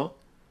theme song.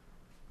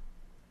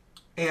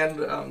 And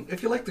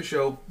if you like the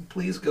show,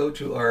 please go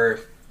to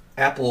our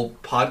Apple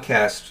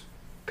podcast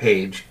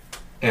page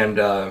and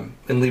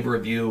leave a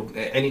review.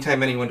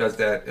 Anytime anyone does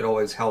that, it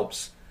always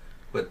helps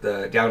with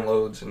the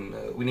downloads,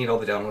 and we need all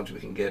the downloads we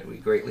can get. We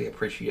greatly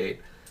appreciate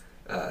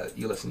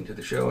you listening to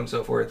the show and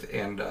so forth.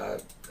 And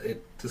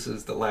this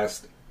is the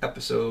last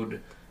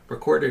episode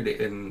recorded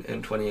in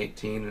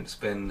 2018. It's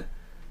been,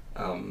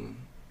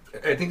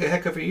 I think, a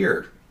heck of a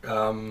year.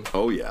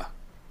 Oh, yeah.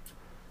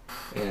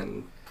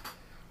 And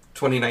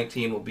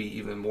 2019 will be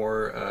even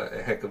more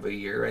a heck of a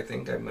year. I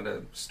think I'm going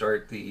to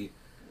start the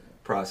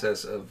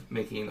process of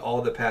making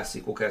all the past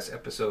Sequelcast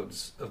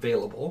episodes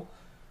available.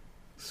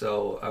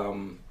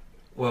 So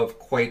we'll have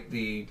quite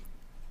the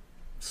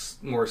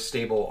more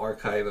stable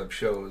archive of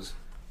shows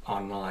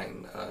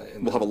online.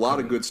 We'll have a lot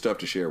of good stuff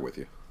to share with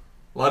you.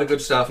 A lot of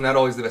good stuff, not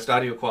always the best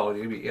audio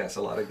quality, but yes,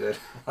 a lot of good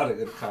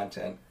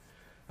content,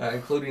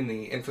 including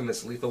the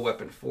infamous Lethal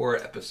Weapon 4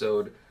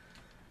 episode,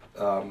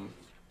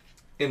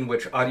 in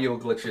which audio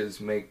glitches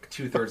make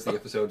 2/3 of the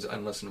episodes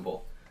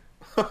unlistenable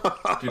due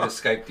to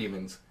Skype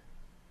demons.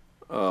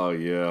 Oh,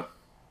 yeah.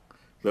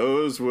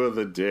 Those were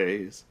the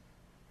days.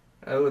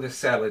 Oh, the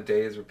salad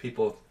days where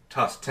people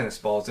tossed tennis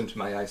balls into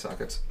my eye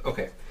sockets.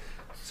 Okay,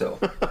 so,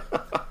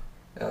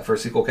 for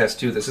Sequelcast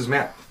 2, this is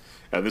Matt.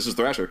 And this is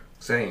Thrasher.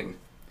 Saying...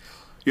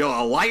 You're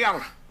a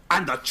liar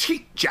and a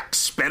cheat, Jack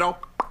Sparrow.